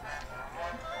shit.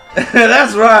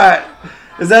 That's right.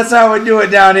 'Cause that's how we do it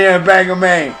down here in Bangor,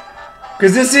 Maine.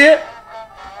 'Cause this here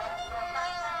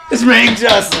is Maine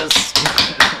justice.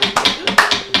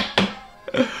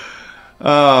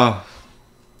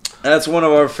 That's one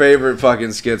of our favorite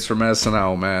fucking skits from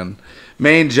SNL, man.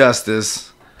 Maine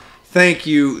justice. Thank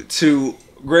you to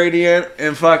Gradient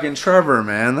and fucking Trevor,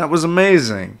 man. That was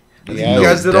amazing. Yeah, you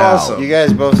guys did awesome. You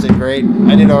guys both did great.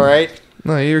 I did all right.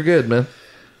 No, you're good, man.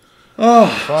 Oh,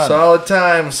 fun. Solid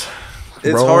times.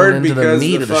 It's Rolling hard into because the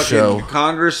meat the of the fucking show.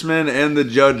 congressman and the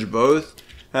judge both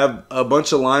have a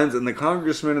bunch of lines, and the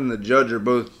congressman and the judge are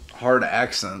both hard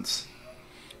accents.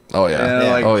 Oh yeah, And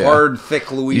like hard,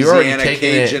 thick Louisiana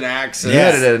Cajun accents. You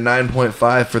had it at a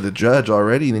 9.5 for the judge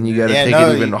already. Then you got to take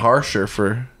it even harsher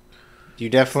for. You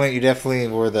definitely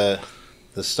were the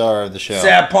star of the show.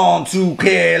 But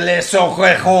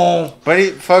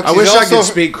folks, I wish I could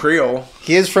speak Creole.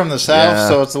 He is from the South,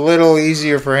 so it's a little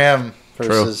easier for him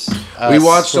versus us. We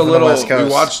watched a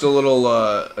little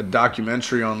a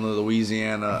documentary on the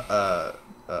Louisiana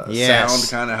sound,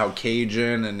 kind of how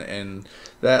Cajun and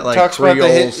that like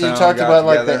Creole sound. You talked about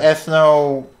like the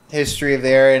ethno history of the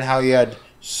area and how you had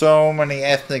so many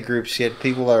ethnic groups. You had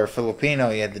people that were Filipino.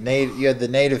 You had the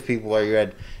native people there. You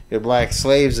had black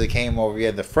slaves that came over. You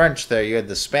had the French there. You had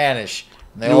the Spanish.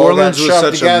 And New Orleans was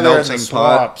such a melting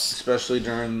pot, especially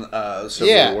during the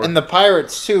Civil War. And the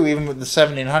pirates too. Even with the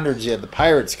 1700s, you had the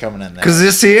pirates coming in there. Because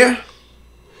this here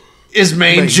is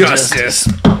Maine justice.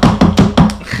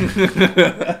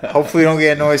 Hopefully, we don't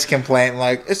get a noise complaint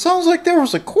like it sounds like there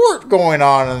was a court going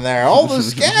on in there. All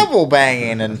this gavel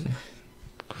banging and.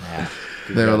 Yeah.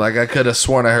 They were like, I could have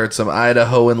sworn I heard some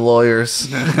Idahoan lawyers.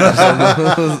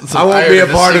 I won't be a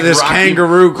part of this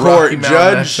kangaroo court,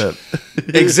 Judge.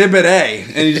 Exhibit A.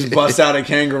 And you just bust out a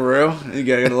kangaroo. You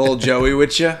got a little Joey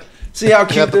with you. See how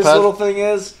cute this little thing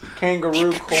is?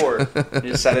 Kangaroo court.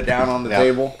 You just set it down on the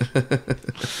table.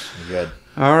 Good.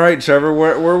 All right, Trevor,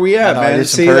 where we at, man?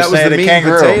 See, that was the meat and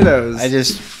potatoes.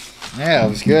 Yeah, it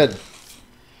was good.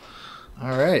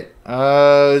 All right.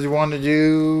 You want to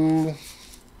do...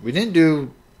 We didn't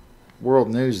do world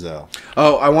news, though.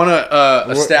 Oh, I want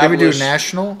to establish... Did we do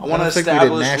national? I want to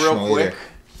establish real quick.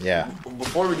 Yeah.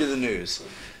 Before we do the news.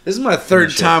 This is my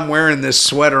third time wearing this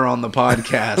sweater on the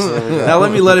podcast. Now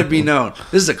let it be known.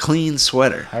 This is a clean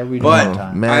sweater. How are we doing? But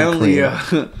I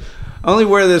only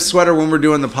wear this sweater when we're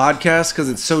doing the podcast because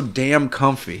it's so damn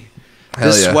comfy.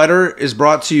 This sweater is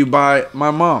brought to you by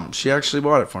my mom. She actually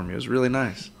bought it for me. It was really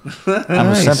nice. I'm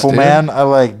a simple man. I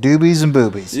like doobies and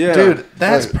boobies. Yeah. Dude,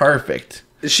 that's perfect.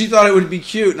 She thought it would be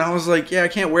cute, and I was like, yeah, I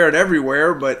can't wear it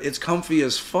everywhere, but it's comfy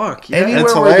as fuck. Yeah.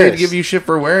 Anywhere where they give you shit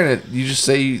for wearing it, you just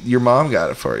say your mom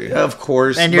got it for you. Yeah, of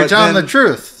course. And you're telling the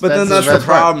truth. But then that's the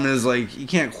problem is, like, you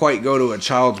can't quite go to a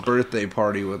child's birthday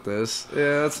party with this.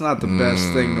 Yeah, that's not the best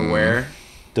thing to wear.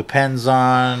 Depends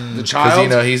on the child.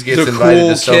 Because, he gets invited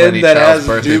to so many child's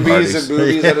birthday parties. And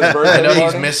boobies at his birthday I know party.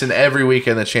 he's missing every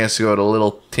weekend the chance to go to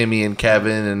little Timmy and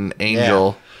Kevin and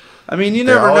Angel. Yeah. I mean, you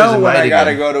never know when I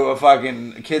gotta go to a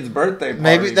fucking kid's birthday party.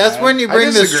 Maybe that's when you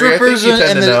bring the strippers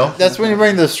that's when you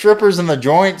bring the strippers and the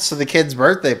joints to the kid's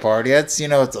birthday party. That's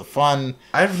it's a fun.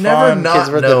 I've never not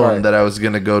known that I was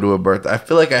gonna go to a birthday. I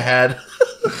feel like I had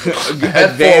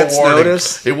advance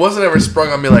notice. It wasn't ever sprung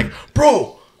on me like,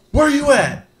 bro, where are you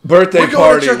at? Birthday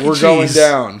party. We're going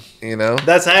down.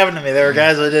 That's happened to me. There were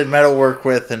guys I did metal work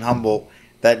with in Humboldt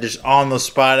that just on the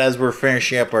spot as we're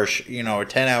finishing up our a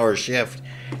 10-hour shift.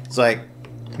 It's like,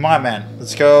 come on, man,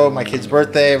 let's go. My kid's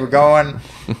birthday. We're going.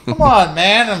 Come on,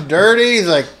 man. I'm dirty. He's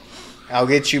like, I'll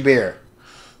get you beer.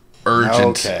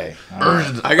 Urgent. Okay.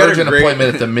 Urgent. I got an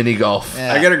appointment at the mini golf.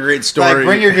 Yeah. I got a great story. Like,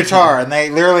 bring your guitar, and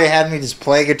they literally had me just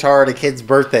play guitar at a kid's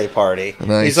birthday party.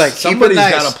 Nice. He's like, somebody's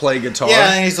got to play guitar.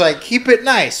 Yeah, and he's like, keep it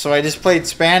nice. So I just played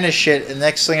Spanish shit, and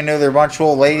next thing I knew, there were a bunch of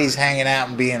old ladies hanging out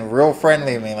and being real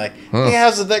friendly to me. Like, hey,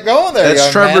 how's it going there?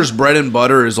 That's Trevor's bread and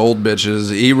butter is old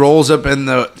bitches. He rolls up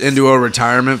into a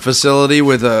retirement facility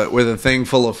with a thing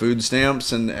full of food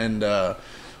stamps and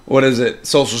what is it?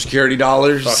 Social Security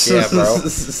dollars? Fuck yeah, bro.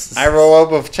 I roll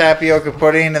up with tapioca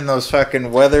pudding and those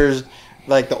fucking Weathers,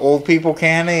 like the old people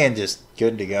candy, and just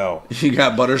good to go. You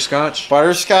got butterscotch?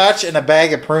 Butterscotch and a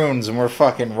bag of prunes, and we're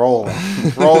fucking rolling.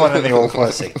 Rolling in the old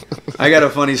pussy. I got a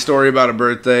funny story about a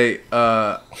birthday.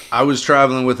 I was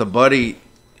traveling with a buddy.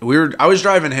 I was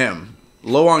driving him,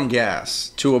 low on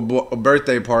gas, to a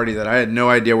birthday party that I had no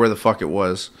idea where the fuck it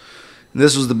was. And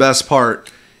this was the best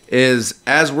part. Is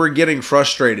as we're getting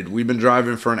frustrated, we've been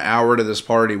driving for an hour to this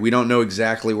party. We don't know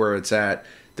exactly where it's at.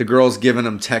 The girl's giving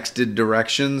them texted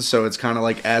directions, so it's kind of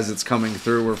like as it's coming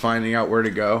through, we're finding out where to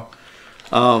go.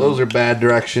 Those are bad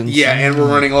directions. Yeah, and we're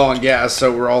running low on gas,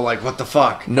 so we're all like, what the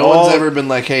fuck? No one's ever been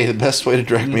like, hey, the best way to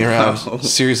direct me around is a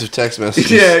series of text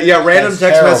messages. Yeah, random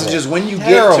text messages when you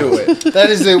get to it. That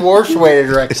is the worst way to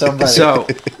direct somebody. So,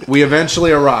 we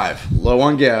eventually arrive, low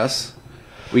on gas.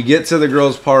 We get to the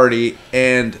girls' party,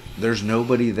 and there's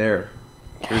nobody there.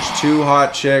 There's two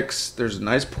hot chicks. There's a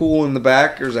nice pool in the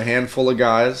back. There's a handful of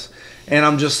guys. And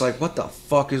I'm just like, what the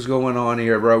fuck is going on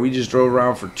here, bro? We just drove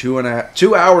around for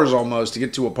 2 hours almost to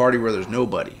get to a party where there's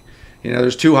nobody.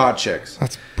 There's two hot chicks.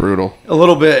 That's brutal. A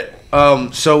little bit.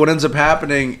 So what ends up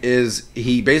happening is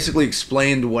he basically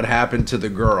explained what happened to the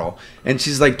girl. And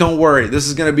she's like, don't worry, this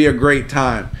is going to be a great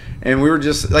time. And we were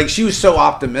just, like, she was so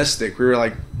optimistic. We were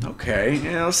like, okay,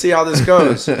 let's see how this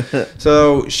goes.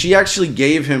 So she actually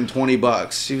gave him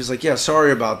 $20. She was like, yeah,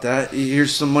 sorry about that.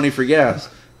 Here's some money for gas.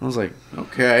 I was like,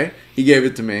 okay. He gave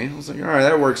it to me. I was like, all right,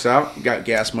 that works out. Got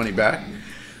gas money back.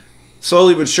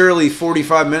 Slowly but surely,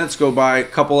 45 minutes go by. A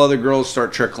couple other girls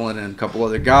start trickling in. A couple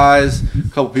other guys. A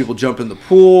couple people jump in the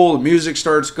pool. The music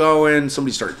starts going.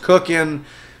 Somebody started cooking.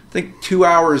 I think 2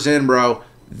 hours in, bro.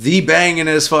 The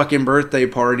bangingest fucking birthday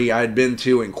party I'd been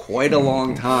to in quite a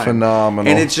long time.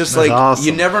 Phenomenal. And it's just That's like, awesome.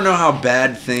 You never know how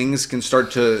bad things can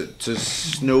start to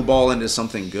snowball into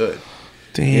something good.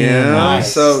 Damn.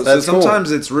 Nice. So sometimes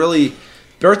cool. It's really...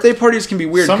 Birthday parties can be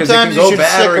weird because it can Sometimes go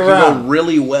bad or it can around. go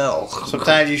really well.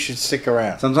 Sometimes you should stick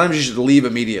around. Sometimes you should leave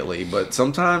immediately, but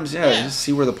sometimes, just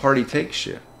see where the party takes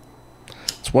you.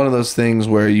 It's It's one of those things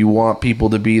where you want people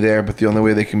to be there, but the only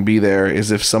way they can be there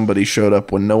is if somebody showed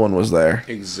up when no one was there.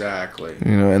 Exactly.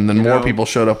 And then more people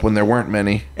showed up when there weren't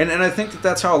many. And I think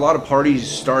that's how a lot of parties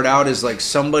start out, is like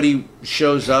somebody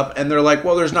shows up and they're like,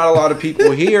 well, there's not a lot of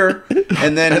people here.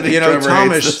 And then,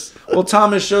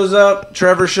 Thomas shows up,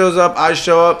 Trevor shows up, I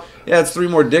show up. Yeah, it's 3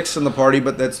 more dicks in the party,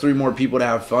 but that's 3 more people to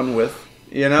have fun with,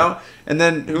 And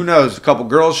then, who knows, a couple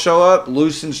girls show up,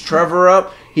 loosens Trevor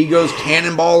up, he goes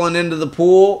cannonballing into the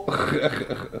pool.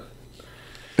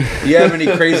 You have any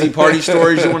crazy party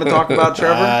stories you want to talk about,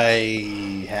 Trevor?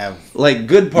 I have. Like,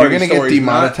 good party stories. You're going to get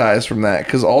demonetized from that,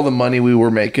 because all the money we were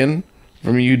making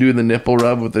from you doing the nipple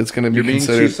rub, it's going to be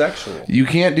considered. You're being too sexual. You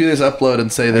can't do this upload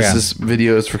and say this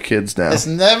video is for kids now. It's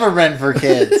never been for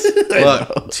kids.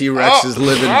 Look, T-Rex is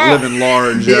living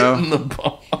large, yo. The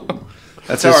ball.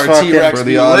 That's how our T-Rex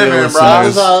be living,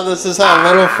 bro. This is how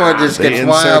Littlefoot just gets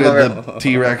wild. They inserted the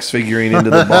T-Rex figurine into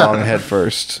the bong head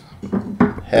first.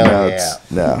 Hell yeah.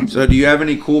 No. So do you have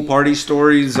any cool party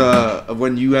stories of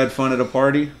when you had fun at a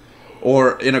party?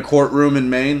 Or in a courtroom in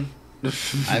Maine?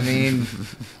 I mean,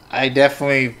 I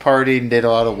definitely partied and did a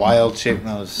lot of wild shit when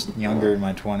I was younger, in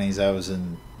my 20s. I was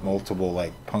in multiple,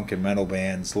 like, punk and metal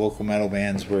bands, local metal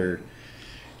bands, where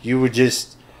you would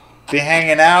just be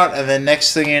hanging out, and then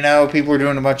next thing you know, people are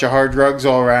doing a bunch of hard drugs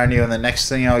all around you, and the next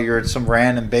thing you know, you're in some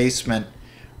random basement,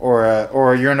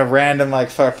 or you're in a random, like,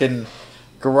 fucking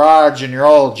garage, and you're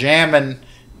all jamming,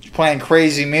 playing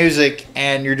crazy music,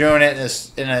 and you're doing it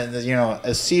in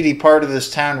a seedy part of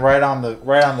this town right on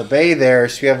the bay there.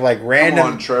 So you have like random.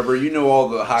 Come on, Trevor. You know all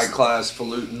the high class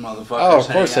falutin motherfuckers. Oh, of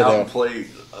course hang I out do. And play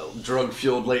drug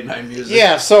fueled late night music.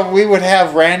 Yeah, so we would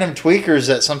have random tweakers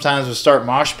that sometimes would start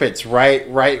mosh pits right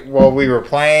while we were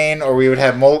playing, or we would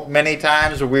have many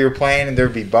times where we were playing and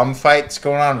there'd be bum fights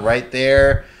going on right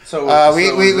there. So we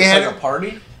had like a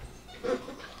party.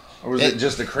 Or was it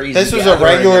just a crazy? This was a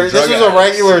regular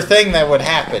thing that would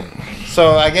happen.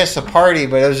 So I guess a party,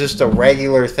 but it was just a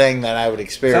regular thing that I would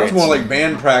experience. Sounds more like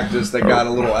band practice that got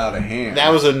a little out of hand. That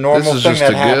was a normal thing that happened. This is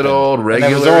just a good old regular.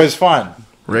 And it was always fun.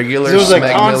 Regular. It was a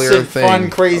constant,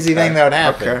 fun, crazy thing that would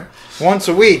happen. Okay. Once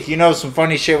a week, some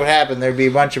funny shit would happen. There'd be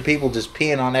a bunch of people just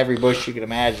peeing on every bush you could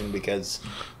imagine because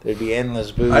there'd be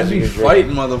endless booze. I'd be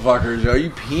fighting motherfuckers. Are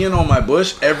you peeing on my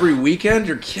bush every weekend?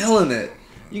 You're killing it.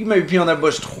 You can maybe pee on that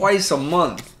bush twice a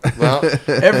month. Well,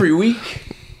 every week.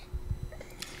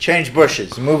 Change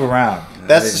bushes. Move around.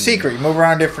 That's the secret. You move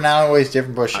around different alleyways,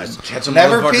 different bushes.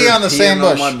 Never pee on the same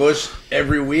bush. On my bush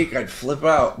every week, I'd flip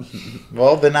out.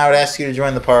 Well, then I would ask you to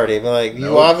join the party. But like,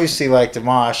 you obviously like to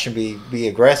mosh and be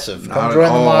aggressive. Come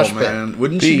join the mosh pit.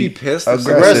 Wouldn't you be pissed?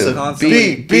 Aggressive.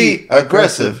 Be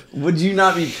aggressive. Would you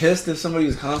not be pissed if somebody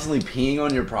was constantly peeing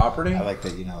on your property? I like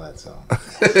that you know that song.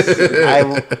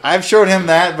 I've showed him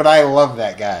that, but I love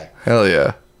that guy. Hell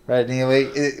yeah. Right, Neely?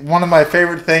 One of my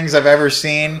favorite things I've ever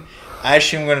seen.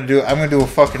 Actually, I'm gonna do a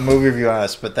fucking movie review on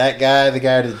this. But that guy, the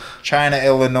guy did China,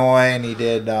 Illinois, and he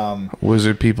did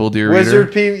Wizard People, Dear Wizard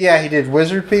Reader. People. Yeah, he did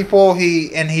Wizard People. He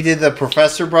did the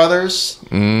Professor Brothers.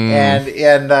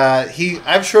 And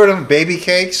I've showed him Baby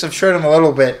Cakes. I've showed him a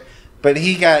little bit, but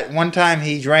one time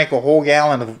he drank a whole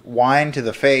gallon of wine to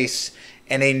the face,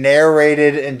 and he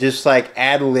narrated and just like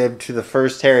ad-libbed to the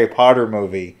first Harry Potter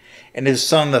movie. And it's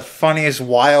some of the funniest,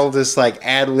 wildest like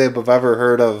ad-lib I've ever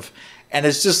heard of. And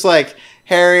it's just like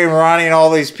Harry and Ronnie and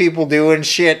all these people doing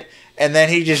shit. And then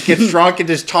he just gets drunk and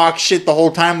just talks shit the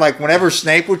whole time. Like whenever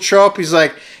Snape would show up, he's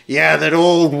like, yeah, that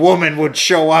old woman would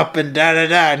show up and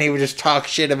da-da-da. And he would just talk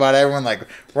shit about everyone. Like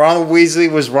Ronald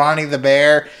Weasley was Ronnie the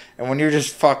Bear. And when you're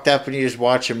just fucked up and you just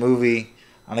watch a movie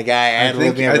on a guy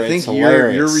ad-libbing, I think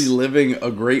you're reliving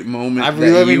a great moment. I'm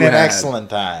reliving an excellent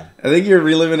time. I think you're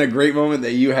reliving a great moment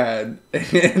that you had,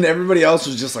 and everybody else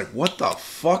was just like, "What the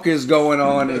fuck is going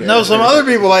on here?" No, some other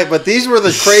people but these were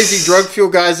the crazy drug fuel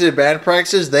guys that did band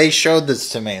practices. They showed this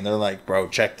to me, and they're like, "Bro,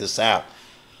 check this out."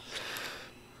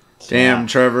 Damn,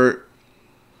 Trevor.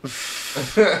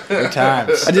 Good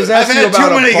times. I just asked you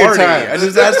about a party. I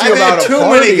just asked you about a party. Too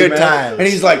many good times. And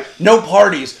he's like, no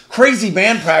parties. Crazy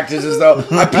band practices, though.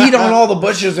 I peed on all the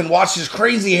bushes and watched this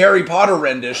crazy Harry Potter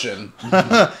rendition.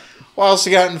 Well, I also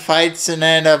got in fights and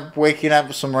ended up waking up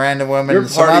with some random women. Your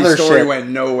and some party other story shit. went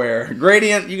nowhere.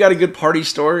 Gradient, you got a good party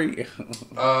story?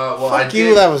 Fuck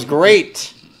you, that was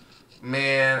great.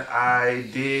 Man, I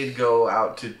did go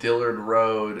out to Dillard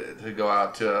Road to go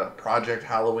out to a Project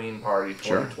Halloween Party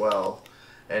 2012.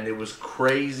 Sure. And it was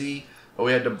crazy. But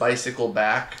we had to bicycle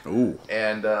back. Ooh.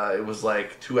 And it was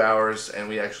like 2 hours, and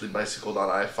we actually bicycled on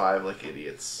I-5 like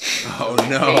idiots. Oh,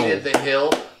 no. Hated the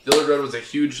hill. Dillard Road was a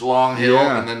huge, long hill,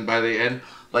 and then by the end,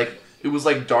 like, it was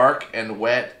like dark and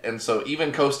wet, and so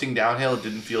even coasting downhill, it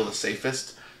didn't feel the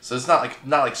safest. So it's not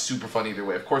like super fun either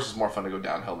way. Of course, it's more fun to go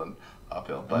downhill than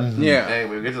uphill. But anyway,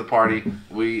 we get to the party.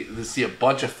 We see a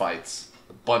bunch of fights.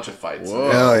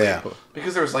 Whoa. Oh yeah.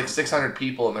 Because there was like 600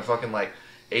 people, and they're fucking like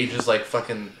ages like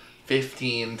fucking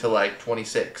 15 to like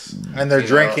 26. And they're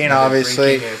drinking,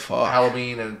 obviously.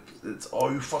 Halloween, and it's, oh,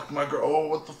 you fucked my girl. Oh,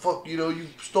 what the fuck? You know, you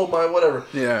stole my whatever.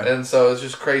 Yeah. And so it's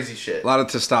just crazy shit. A lot of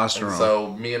testosterone. And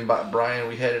so me and Brian,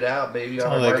 we headed out, baby,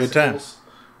 on our bicycles. Good time.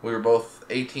 We were both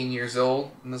 18 years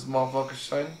old in this motherfucker's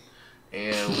thing.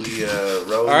 And we rode.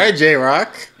 All right,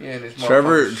 J-Rock. Yeah,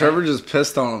 Trevor just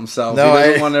pissed on himself. No, he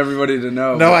doesn't want everybody to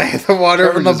know. No, I had the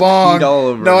water from the bong.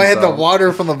 I had the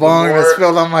water from the bong that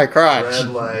spilled on my crotch. Red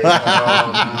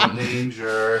light,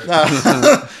 danger.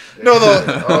 No,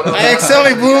 I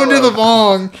accidentally blew into the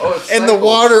bong, and the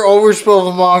water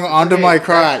overspilled the bong onto my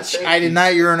crotch. I did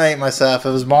not urinate myself.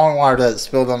 It was bong water that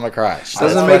spilled on my crotch.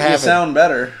 Doesn't make you sound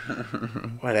better.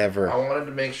 Whatever. I wanted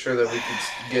to make sure that we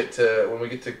could get to, when we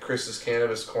get to Chris's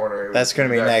Cannabis Corner. That's going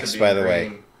to be next, by the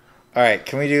way. All right,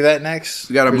 can we do that next?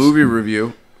 We got a movie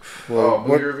review. Well,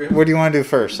 movie review? What do you want to do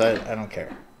first? I don't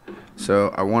care.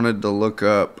 So I wanted to look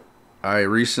up. I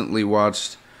recently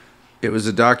watched. It was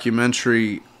a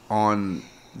documentary on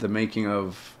the making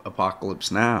of Apocalypse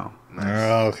Now. Nice.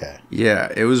 Oh, okay.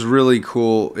 Yeah, it was really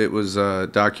cool. It was a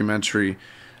documentary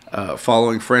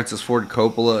following Francis Ford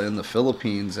Coppola in the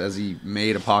Philippines as he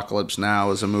made Apocalypse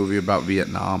Now as a movie about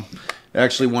Vietnam. It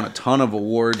actually won a ton of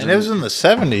awards. And it was in the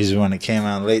 70s when it came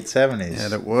out, late 70s.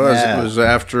 And it was. Yeah. It was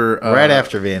after... right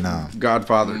after Vietnam.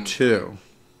 Godfather 2.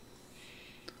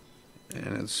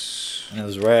 And it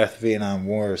was right after the Vietnam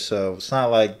War, so it's not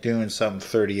like doing something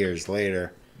 30 years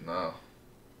later. No.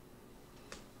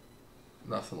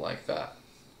 Nothing like that.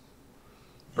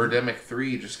 Birdemic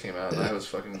 3 just came out, and I was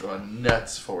fucking going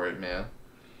nuts for it, man.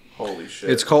 Holy shit.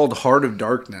 It's called Heart of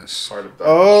Darkness. Heart of Darkness.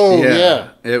 Oh,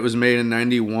 yeah. It was made in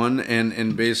 91,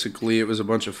 and basically it was a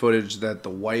bunch of footage that the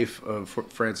wife of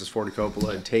Francis Ford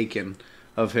Coppola had taken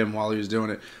of him while he was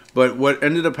doing it. But what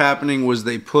ended up happening was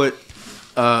they put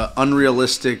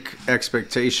unrealistic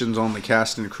expectations on the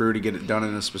cast and crew to get it done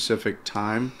in a specific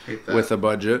time with a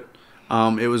budget.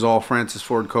 It was all Francis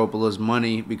Ford Coppola's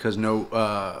money because no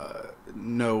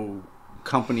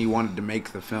company wanted to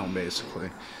make the film, basically.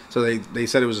 So they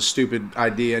said it was a stupid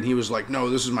idea, and he was like, no,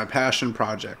 this is my passion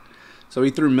project. So he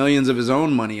threw millions of his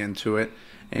own money into it,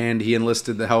 and he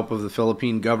enlisted the help of the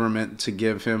Philippine government to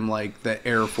give him, like, the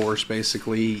Air Force,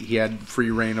 basically. He had free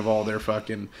reign of all their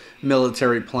fucking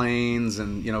military planes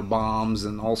and, you know, bombs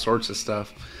and all sorts of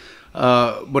stuff.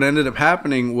 What ended up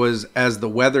happening was as the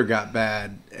weather got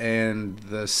bad and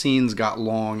the scenes got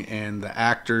long and the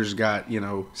actors got, you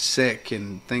know, sick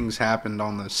and things happened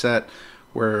on the set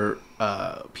where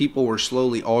people were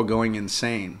slowly all going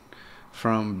insane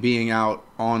from being out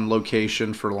on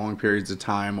location for long periods of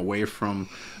time away from,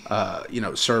 you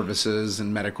know, services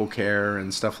and medical care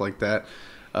and stuff like that.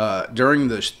 During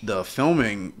the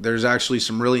filming, there's actually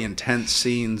some really intense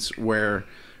scenes where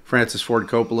Francis Ford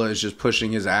Coppola is just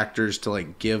pushing his actors to,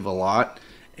 like, give a lot.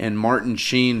 And Martin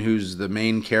Sheen, who's the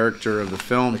main character of the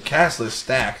film. The cast is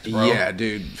stacked, bro. Yeah,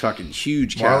 dude. Fucking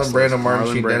huge cast. Marlon Brando,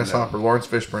 Martin Sheen, Dennis Hopper, Lawrence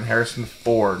Fishburne, Harrison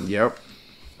Ford. Yep.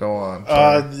 Go on.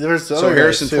 So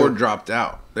Harrison Ford dropped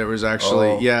out. There was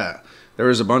actually, there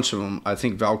was a bunch of them. I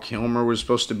think Val Kilmer was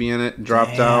supposed to be in it,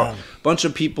 dropped out. A bunch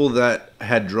of people that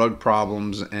had drug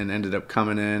problems and ended up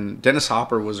coming in. Dennis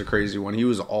Hopper was a crazy one. He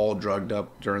was all drugged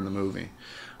up during the movie.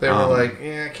 They were like,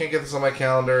 I can't get this on my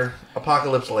calendar.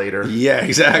 Apocalypse later. Yeah,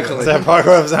 exactly. It's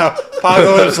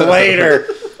Apocalypse later.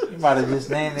 You might have just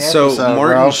named the episode, so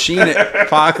Martin Sheen,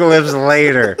 Apocalypse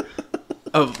later.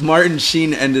 Martin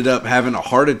Sheen ended up having a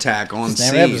heart attack on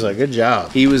scene. Episode. Good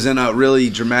job. He was in a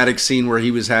really dramatic scene where he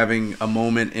was having a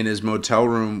moment in his motel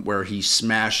room where he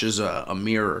smashes a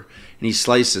mirror and he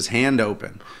sliced his hand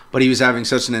open. But he was having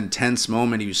such an intense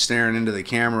moment. He was staring into the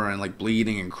camera and, like,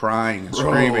 bleeding and crying and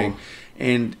screaming.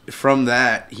 And from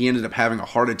that, he ended up having a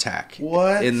heart attack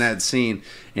in that scene.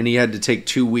 And he had to take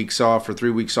 2 weeks off or 3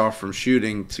 weeks off from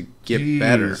shooting to get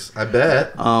better. I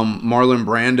bet. Marlon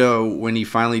Brando, when he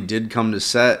finally did come to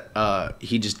set,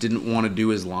 he just didn't want to do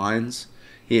his lines.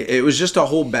 It was just a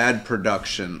whole bad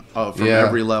production from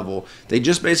every level. They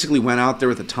just basically went out there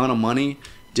with a ton of money,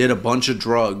 did a bunch of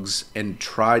drugs, and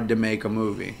tried to make a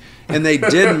movie. And they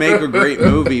did make a great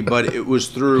movie, but it was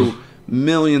through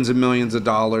millions and millions of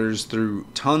dollars, through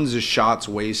tons of shots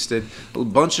wasted. A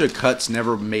bunch of cuts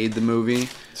never made the movie.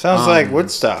 Sounds like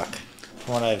Woodstock,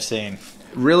 from what I've seen.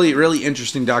 Really, really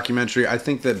interesting documentary. I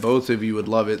think that both of you would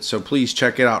love it, so please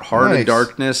check it out. Heart of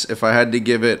Darkness. If I had to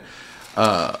give it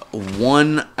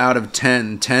 1 out of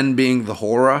 10, 10 being the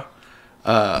horror.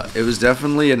 It was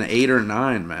definitely an 8 or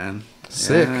 9, man.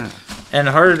 Sick. Yeah. And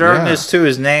Heart of Darkness too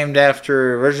is named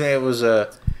after. Originally, it was a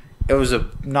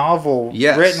novel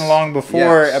written long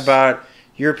before about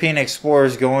European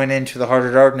explorers going into the Heart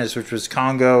of Darkness, which was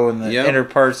Congo and the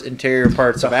interior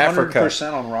parts of Africa.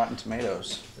 100% on Rotten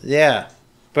Tomatoes. Yeah,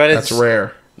 but that's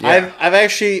rare. Yeah.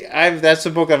 That's a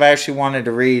book I've actually wanted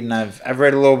to read, and I've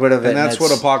read a little bit of it. And that's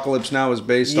what Apocalypse Now is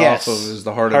based off of, is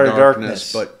the Heart of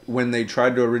Darkness. But when they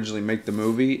tried to originally make the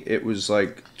movie, it was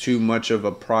like too much of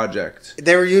a project.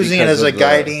 They were using it as a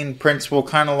guiding principle,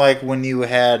 kind of like when you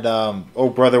had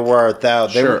 "Oh Brother, Where Art Thou?"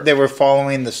 They were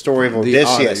following the story of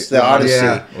Odysseus, the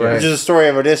Odyssey, which is the story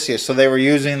of Odysseus. So they were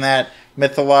using that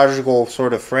mythological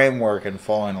sort of framework and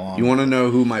following along. You want to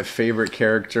know who my favorite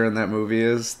character in that movie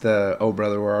is? The "Oh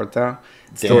Brother, Where Art Thou?"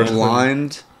 The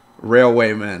blind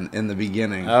railwayman in the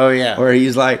beginning. Oh yeah, where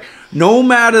he's like, "No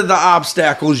matter the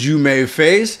obstacles you may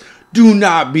face, do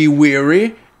not be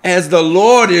weary, as the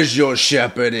Lord is your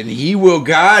shepherd, and He will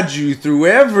guide you through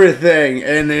everything."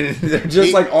 And then they're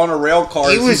just like on a rail car.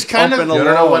 He was kind of. You don't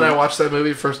know when I watched that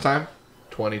movie first time?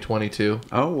 2022.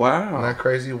 Oh wow, isn't that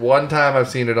crazy? One time I've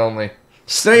seen it only.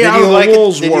 Stay out of the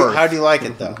Woolsworth. How do you like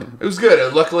it though? It was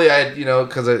good. Luckily,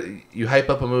 because you hype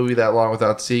up a movie that long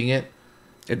without seeing it,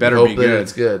 it better be good.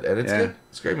 It's good, and it's good.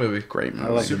 It's a great movie. Great movie.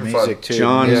 I like super the music fun. too.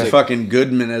 John fucking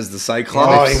Goodman as the Cyclops.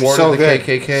 Oh, he was so good.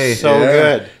 KKK. So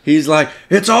good. He's like,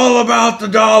 "It's all about the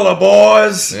dollar,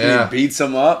 boys." Yeah. He beats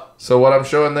him up. So what I'm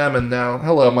showing them, and now,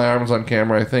 hello, my arm's on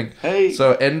camera, I think. Hey.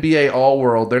 So NBA All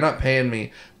World, they're not paying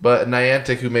me, but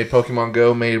Niantic, who made Pokemon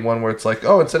Go, made one where it's like,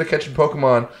 oh, instead of catching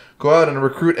Pokemon, go out and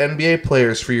recruit NBA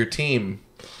players for your team.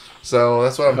 So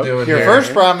that's what I'm doing Your here.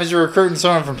 first problem is you're recruiting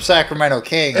someone from Sacramento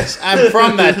Kings. I'm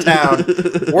from that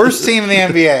town. Worst team in the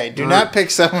NBA. Do not pick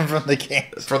someone from the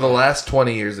Kings. For the last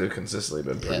 20 years, they've consistently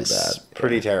been pretty bad.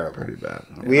 Pretty terrible. Pretty bad.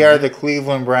 We are the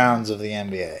Cleveland Browns of the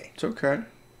NBA. It's okay.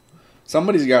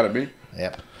 Somebody's got to be.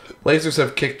 Yep. Blazers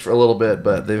have kicked for a little bit,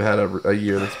 but they've had a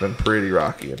year that's been pretty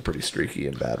rocky and pretty streaky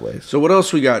in bad ways. So what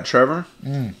else we got, Trevor?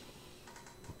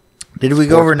 Did we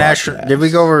go over national? Did we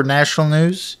go over national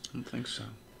news? I don't think so.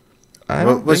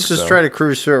 Let's just try to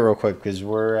cruise through it real quick because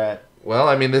we're at. Well,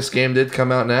 I mean, this game did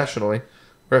come out nationally.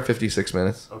 We're at 56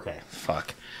 minutes. Okay.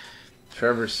 Fuck.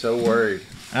 Trevor's so worried.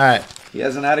 All right. He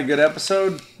hasn't had a good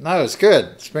episode? No, it's good.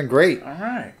 It's been great. All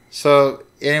right. So,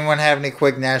 anyone have any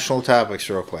quick national topics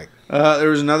real quick? There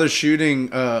was another shooting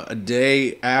a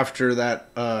day after that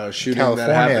shooting that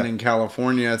happened in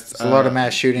California. It's a lot of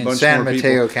mass shootings in San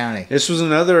Mateo County. This was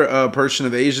another person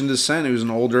of Asian descent. He was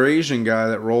an older Asian guy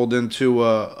that rolled into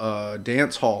a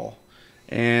dance hall.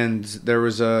 And there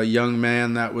was a young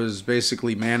man that was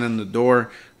basically manning the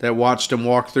door that watched him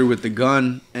walk through with the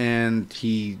gun, and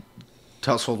he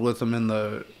tussled with him in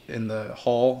the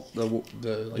hall,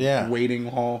 the waiting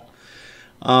hall.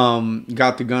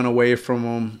 Got the gun away from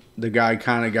him. The guy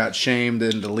kind of got shamed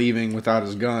into leaving without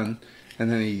his gun,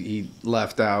 and then he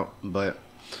left out. But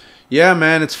yeah,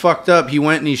 man, it's fucked up. He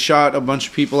went and he shot a bunch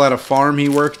of people at a farm he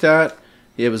worked at.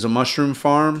 It was a mushroom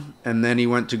farm, and then he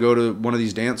went to go to one of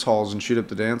these dance halls and shoot up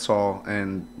the dance hall,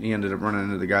 and he ended up running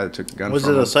into the guy that took the gun from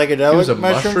him. Was it a psychedelic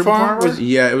mushroom farm?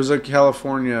 Yeah, it was a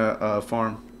California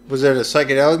farm. Was it a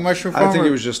psychedelic mushroom farm? I think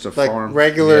it was just a farm. Like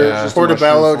regular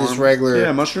portobello, just regular.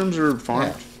 Yeah, mushrooms are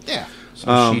farmed. Yeah.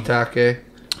 Some shiitake.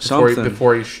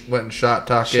 Before he went and shot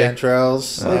Take.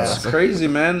 Chanterelles. It's crazy,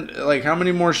 man. Like, how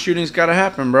many more shootings got to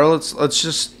happen, bro? Let's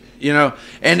just,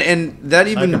 and that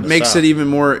even makes it even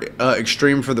more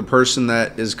extreme for the person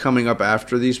that is coming up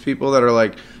after these people that are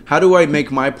like, how do I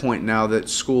make my point now that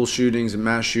school shootings and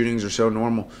mass shootings are so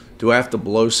normal? Do I have to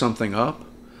blow something up?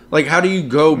 Like, how do you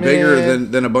go bigger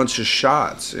than a bunch of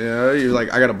shots? You're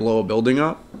like, I got to blow a building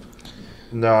up?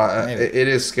 No, it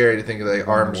is scary to think of the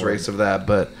arms race of that,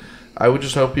 but I would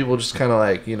just hope people just kind of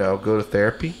like, go to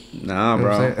therapy. Nah,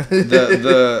 bro.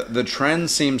 the trend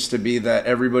seems to be that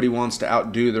everybody wants to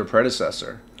outdo their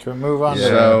predecessor. Can we move on?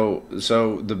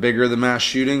 So the bigger the mass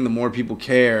shooting, the more people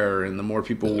care, and the more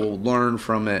people will learn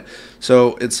from it.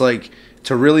 So it's like,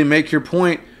 to really make your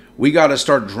point, we got to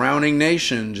start drowning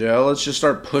nations, Joe. Let's just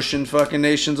start pushing fucking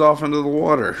nations off into the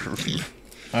water.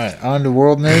 All right, on to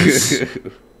world news.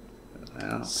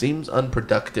 Seems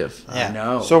unproductive. Yeah. I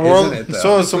know.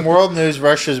 So some world news.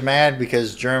 Russia's mad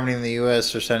because Germany and the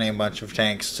U.S. are sending a bunch of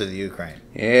tanks to the Ukraine.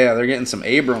 Yeah, they're getting some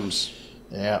Abrams.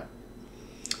 Yeah.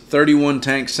 31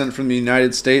 tanks sent from the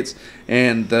United States,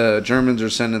 and the Germans are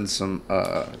sending some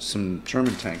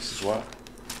German tanks as well.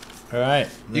 All right.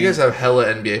 You guys have hella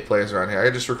NBA players around here. I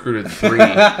just recruited 3.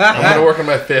 I'm going to work on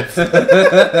my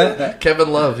 5th.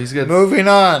 Kevin Love, he's good. Moving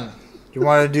on. you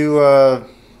want to do?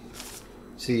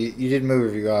 See, you did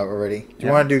movie review already. Do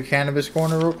you want to do Cannabis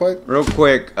Corner real quick? Real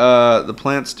quick, the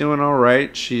plant's doing all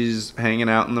right. She's hanging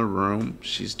out in the room.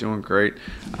 She's doing great.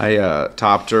 I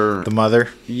topped her. The mother?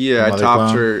 Yeah, I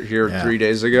topped her here 3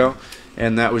 days ago.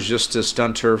 And that was just to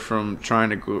stunt her from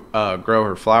trying to grow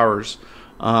her flowers.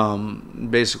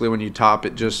 Basically, when you top,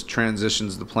 it just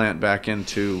transitions the plant back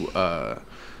into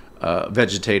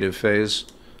vegetative phase.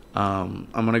 I'm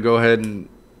going to go ahead and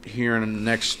here in the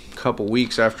next couple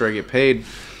weeks after I get paid,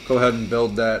 go ahead and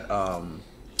build that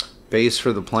base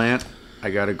for the plant.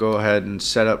 I got to go ahead and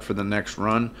set up for the next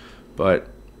run, but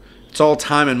it's all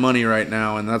time and money right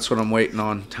now, and that's what I'm waiting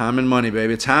on. Time and money,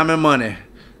 baby. Time and money.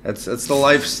 That's the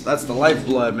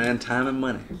lifeblood, man. Time and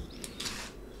money.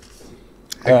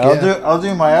 I'll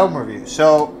do my album review.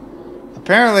 So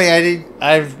apparently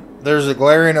there's a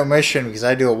glaring omission because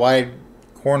I do a wide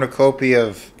cornucopia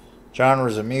of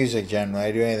genres of music generally.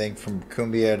 I do anything from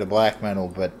cumbia to black metal,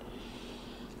 but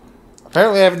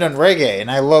apparently I haven't done reggae,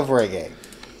 and I love reggae.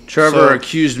 Trevor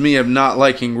accused me of not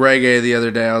liking reggae the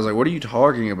other day. I was like, what are you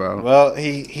talking about? Well,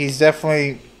 he's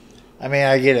definitely... I mean,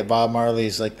 I get it. Bob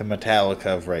Marley's like the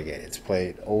Metallica of reggae. It's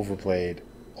overplayed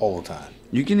all the time.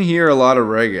 You can hear a lot of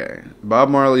reggae. Bob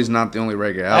Marley's not the only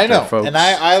reggae out there, folks. And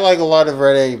I like a lot of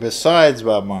reggae besides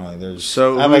Bob Marley.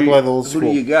 I like a lot of old school. Who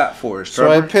do you got for us,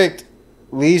 Trevor? So I picked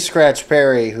Lee Scratch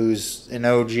Perry, who's an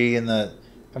OG in the...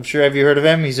 I'm sure, have you heard of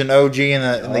him? He's an OG in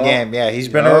the game. Yeah, he's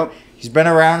been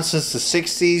around since the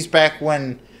 60s, back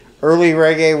when early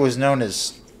reggae was known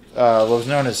as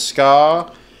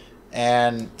ska.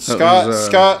 And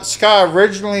ska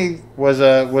originally was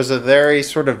a very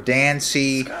sort of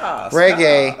dancey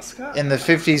reggae in the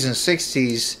 50s and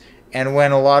 60s. And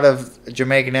when a lot of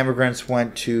Jamaican immigrants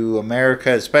went to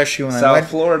America, especially when South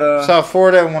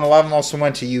Florida, and when a lot of them also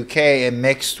went to UK and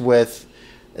mixed with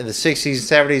in the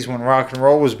 60s and 70s when rock and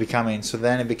roll was becoming. So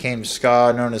then it became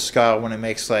ska, known as ska, when it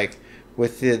makes like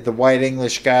with the white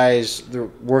English guys, the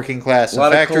working class, a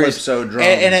lot factories, of calypso drums,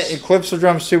 and it calypso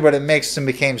drums too. But it mixed and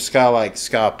became ska, like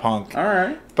ska punk. All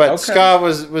right, but ska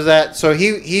was that. So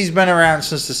he's been around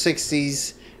since the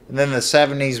 60s, and then the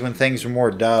 70s when things were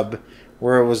more dub.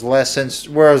 Where it was less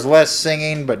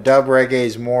singing, but dub reggae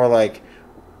is more like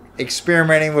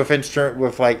experimenting with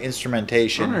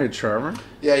instrumentation. All right, Trevor.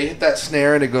 Yeah, you hit that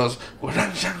snare and it goes,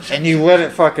 and you let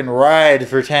it fucking ride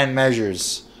for 10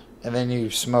 measures, and then you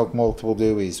smoke multiple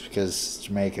doobies because it's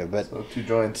Jamaica. But smoke 2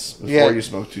 joints before you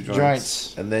smoke 2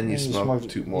 joints, and then you smoke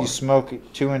 2 more. You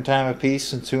smoke 2 in time a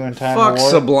piece and 2 in time Fuck a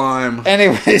war. Sublime.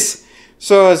 Anyways.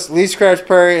 So it's Lee Scratch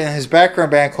Perry and his background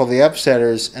band called The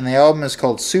Upsetters, and the album is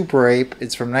called Super Ape.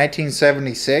 It's from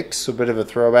 1976, so a bit of a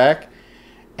throwback.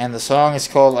 And the song is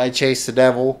called I Chase the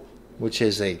Devil, which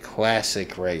is a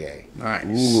classic reggae. Nice.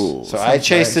 Ooh, so I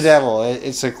Chase the Devil.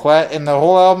 It's a and the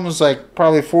whole album is like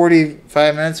probably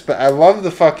 45 minutes, but I love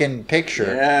the fucking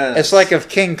picture. Yes. It's like of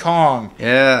King Kong.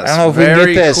 Yes. I don't know if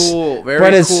we get this.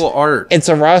 Very cool art. It's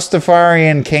a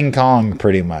Rastafarian King Kong,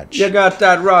 pretty much. You got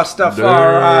that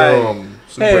Rastafari.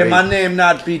 Hey, my name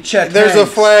not be Chet There's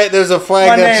Hanks. a flag. There's a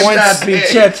flag my that name points. not be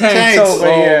Chet Hanks over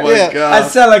here. Oh my God. I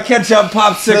sell a ketchup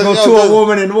popsicle to a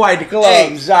woman in white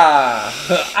gloves.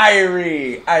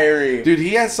 Irie. Dude, he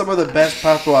has some of the best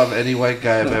patois of any white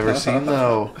guy I've ever seen,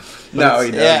 though. No,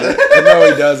 he doesn't. No,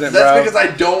 he doesn't, bro. That's because I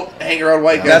don't hang around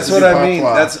white guys. That's what I mean.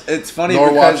 It's funny nor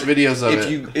because watch videos of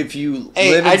it. If you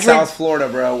live in South Florida,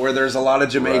 bro, where there's a lot of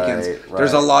Jamaicans,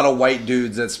 there's a lot of white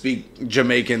dudes that speak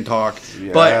Jamaican talk,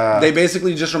 but they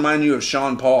basically just remind you of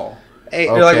Sean Paul. Hey,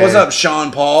 you're like, what's up,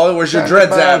 Sean Paul? Where's your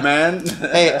dreads at, man?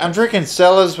 Hey, I'm drinking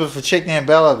Cellas with a chick named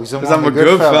Bella because I'm a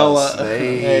good fella.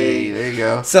 Hey, there you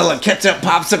go. Sell a ketchup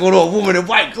popsicle to a woman in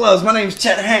white gloves. My name's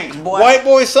Chet Hanks, boy. White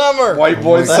boy summer. White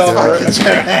boy summer.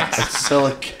 Sell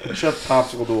a ketchup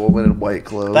popsicle to a woman in white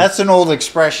gloves. That's an old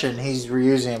expression. He's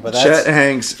reusing it, but that's Chet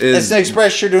Hanks is. It's an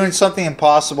expression you're doing something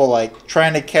impossible, like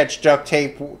trying to catch duct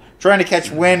tape, trying to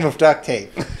catch wind with duct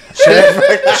tape.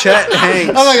 Chet Hanks.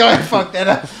 I'm like, I fucked that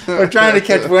up. We're trying to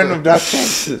catch wind with duct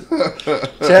tape.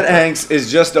 Chet Hanks is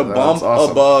just a bump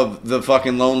above the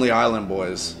fucking Lonely Island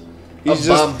Boys. He's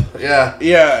just bump. Yeah.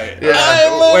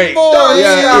 Island Boys.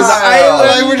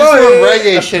 We're just doing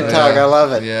reggae shit talk. I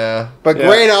love it. Yeah. But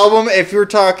great album. If you're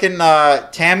talking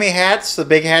Tammy hats, the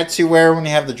big hats you wear when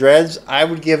you have the dreads, I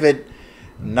would give it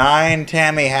 9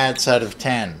 Tammy hats out of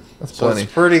 10. That's plenty.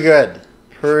 It's pretty good.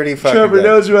 Pretty fucking Trevor good.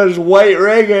 knows about his white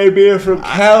reggae being from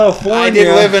California. I did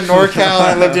live in NorCal and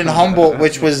I lived in Humboldt,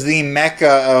 which was the mecca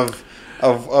of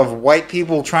of white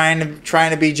people trying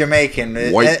to be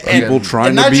Jamaican. White people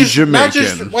trying to be Jamaican. Not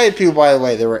just white people, by the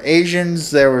way. There were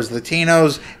Asians. There was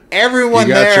Latinos. Everyone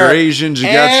you got there. Your Asians. You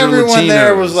got your Latinos. Everyone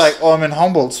there was like, "Oh, I'm in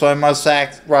Humboldt, so I must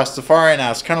act Rastafari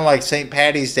now." It's kind of like St.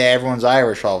 Paddy's Day. Everyone's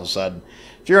Irish all of a sudden.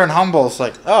 If you're in Humboldt, it's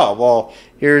like, "Oh, well,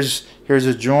 here's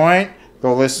a joint.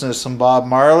 Go listen to some Bob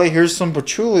Marley. Here's some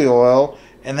patchouli oil,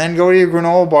 and then go to your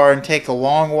granola bar and take a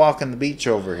long walk on the beach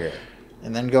over here,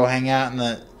 and then go hang out in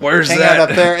the out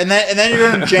up there, and then you're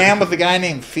gonna jam with a guy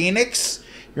named Phoenix.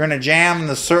 You're gonna jam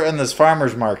in this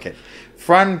farmer's market.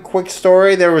 Fun quick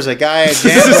story. There was a guy I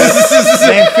jammed with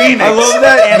named Phoenix. I love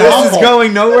that. And this is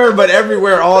going nowhere, but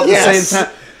everywhere all at the same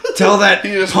time. Tell that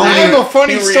pony. I have a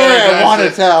funny story I want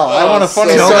to tell. I want a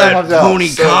funny story. Tell that Pony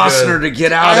Costner to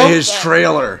get out of his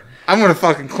trailer. I'm gonna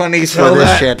fucking Clint Eastwood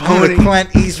this shit. I'm gonna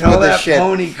Clint Eastwood this shit.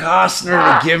 Pony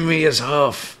Costner to give me his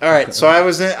hoof. All right, so I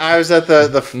was at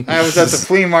the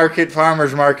flea market,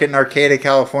 farmers market in Arcata,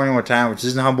 California one time, which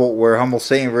is in Humboldt, where Humboldt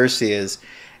State University is,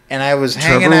 and I was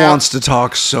hanging out. Trevor wants to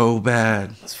talk so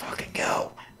bad. Let's fucking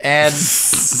go. And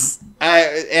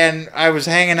I was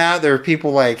hanging out. There were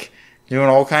people like doing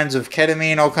all kinds of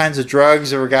ketamine, all kinds of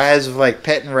drugs. There were guys with like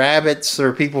petting rabbits. There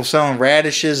were people selling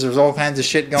radishes. There was all kinds of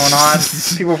shit going on.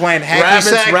 People playing hacky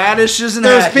sack. Radishes, and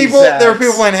there were people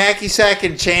playing hacky sack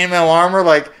and chainmail armor.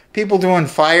 Like people doing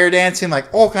fire dancing. Like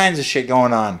all kinds of shit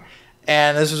going on.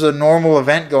 And this was a normal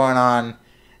event going on.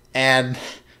 And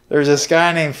there was this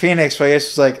guy named Phoenix, who I guess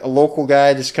was like a local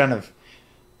guy, just kind of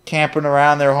camping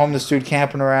around there, homeless dude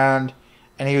camping around.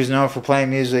 And he was known for playing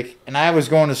music. And I was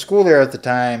going to school there at the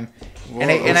time. Whoa,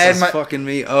 and I had fucking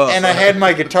me up. And I had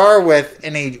my guitar with,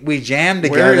 and we jammed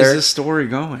together. Where is this story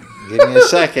going? Give me a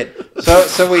second.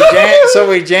 So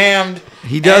we jammed.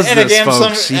 He does this,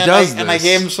 folks. He does this. And I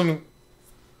gave him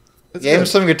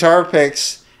some guitar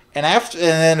picks. And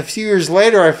then a few years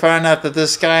later, I found out that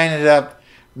this guy ended up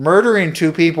murdering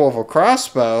 2 people with a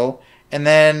crossbow, and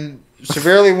then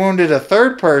severely wounded a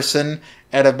third person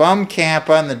at a bum camp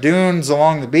on the dunes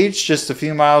along the beach, just a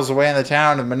few miles away in the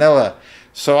town of Manila.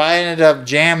 So I ended up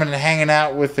jamming and hanging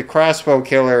out with the crossbow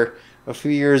killer a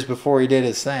few years before he did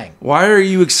his thing. Why are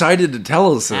you excited to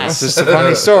tell us this? It's just a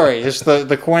funny story. It's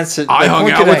the coincidence. I hung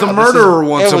out with a murderer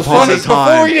once upon a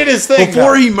time. Before he did his thing.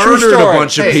 Before he murdered a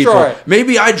bunch of people.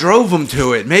 Maybe I drove him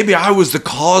to it. Maybe I was the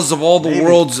cause of all the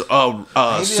world's sorrow.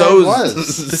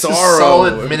 This is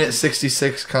solid minute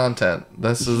 66 content.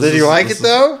 Did you like it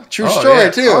though? True story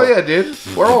too. Oh yeah, dude.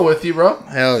 We're all with you, bro.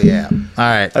 Hell yeah. All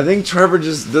right. I think Trevor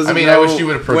just doesn't. I wish you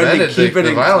would have prevented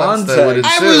the violence that would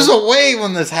ensue. I was away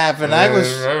when this happened. Trevor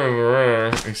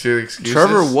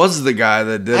was the guy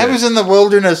that did it. I was in the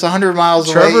wilderness 100 miles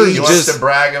away. Trevor wants to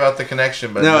brag about the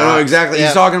connection, but no, exactly. Yeah.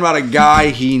 He's talking about a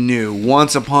guy he knew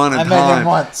once upon a time. I met him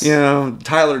once. You know,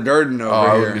 Tyler Durden over here.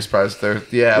 I would be surprised there.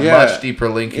 Yeah, much deeper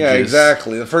linkages. Yeah,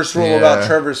 exactly. The first rule about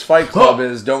Trevor's Fight Club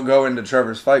is don't go into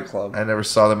Trevor's Fight Club. I never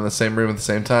saw them in the same room at the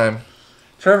same time.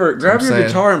 Trevor, grab your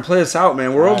guitar and play us out,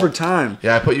 man. We're over time.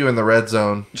 Yeah, I put you in the red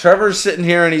zone. Trevor's sitting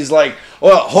here and he's like,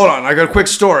 well, hold on. I got a quick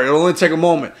story. It'll only take a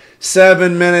moment.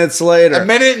 7 minutes later. A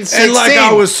minute and 16. And like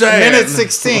I was saying. A minute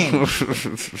 16.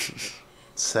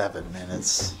 7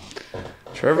 minutes.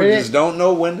 Trevor just don't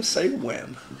know when to say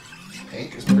when.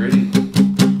 Pink is pretty.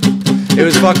 It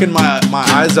was fucking my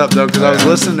eyes up, though, because I was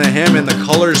listening to him and the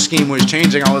color scheme was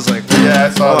changing. I was like,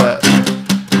 yeah, I saw that.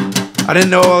 I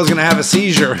didn't know I was going to have a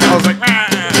seizure. I was like,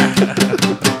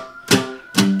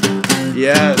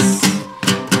 yes.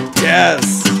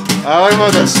 Yes. I like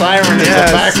about the siren in the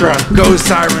background. Go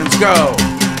sirens, go.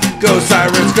 Go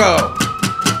sirens, go.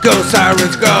 Go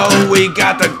sirens, go. We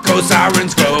got the go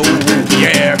sirens, go.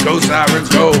 Yeah, go sirens,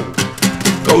 go.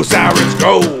 Go sirens,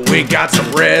 go. We got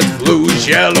some reds, blues,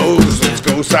 yellows. Let's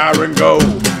go siren, go.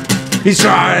 He's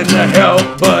trying to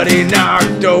help, but he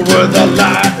knocked over the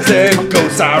light. Said, go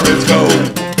sirens, go.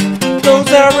 Go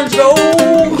sirens, go.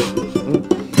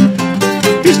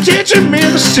 He's teaching me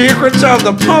the secrets of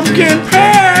the pumpkin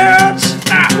patch.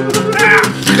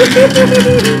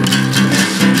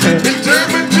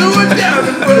 Determined to it down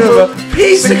and put a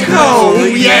piece of coal.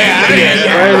 Yeah.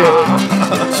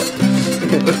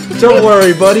 Don't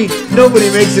worry, buddy.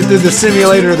 Nobody makes it through the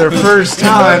simulator their first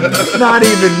time. Not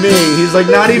even me. He's like,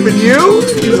 not even you?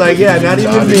 He's like, yeah, not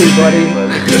even me, buddy.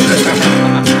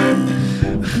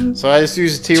 So I just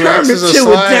used T-Rex as a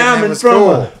slide, and it was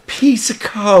cool. Piece of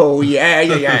coal.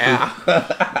 Yeah.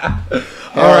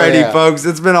 Alrighty, folks.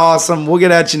 It's been awesome. We'll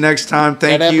get at you next time.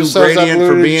 Thank you, Gradient,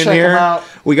 for being here.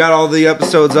 We got all the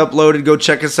episodes uploaded. Go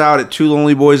check us out at Two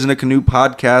Lonely Boys in a Canoe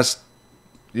podcast.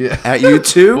 Yeah. At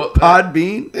YouTube,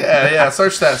 Podbean. Yeah.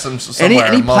 Search that somewhere.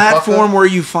 Any platform where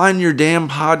you find your damn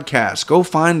podcast. Go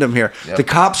find them here. Yep. The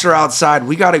cops are outside.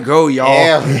 We got to go, y'all.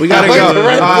 Yeah. We got to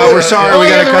go. We're sorry. We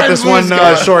got to cut this one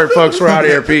short, folks. We're out of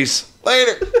here. Peace.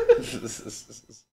 Later.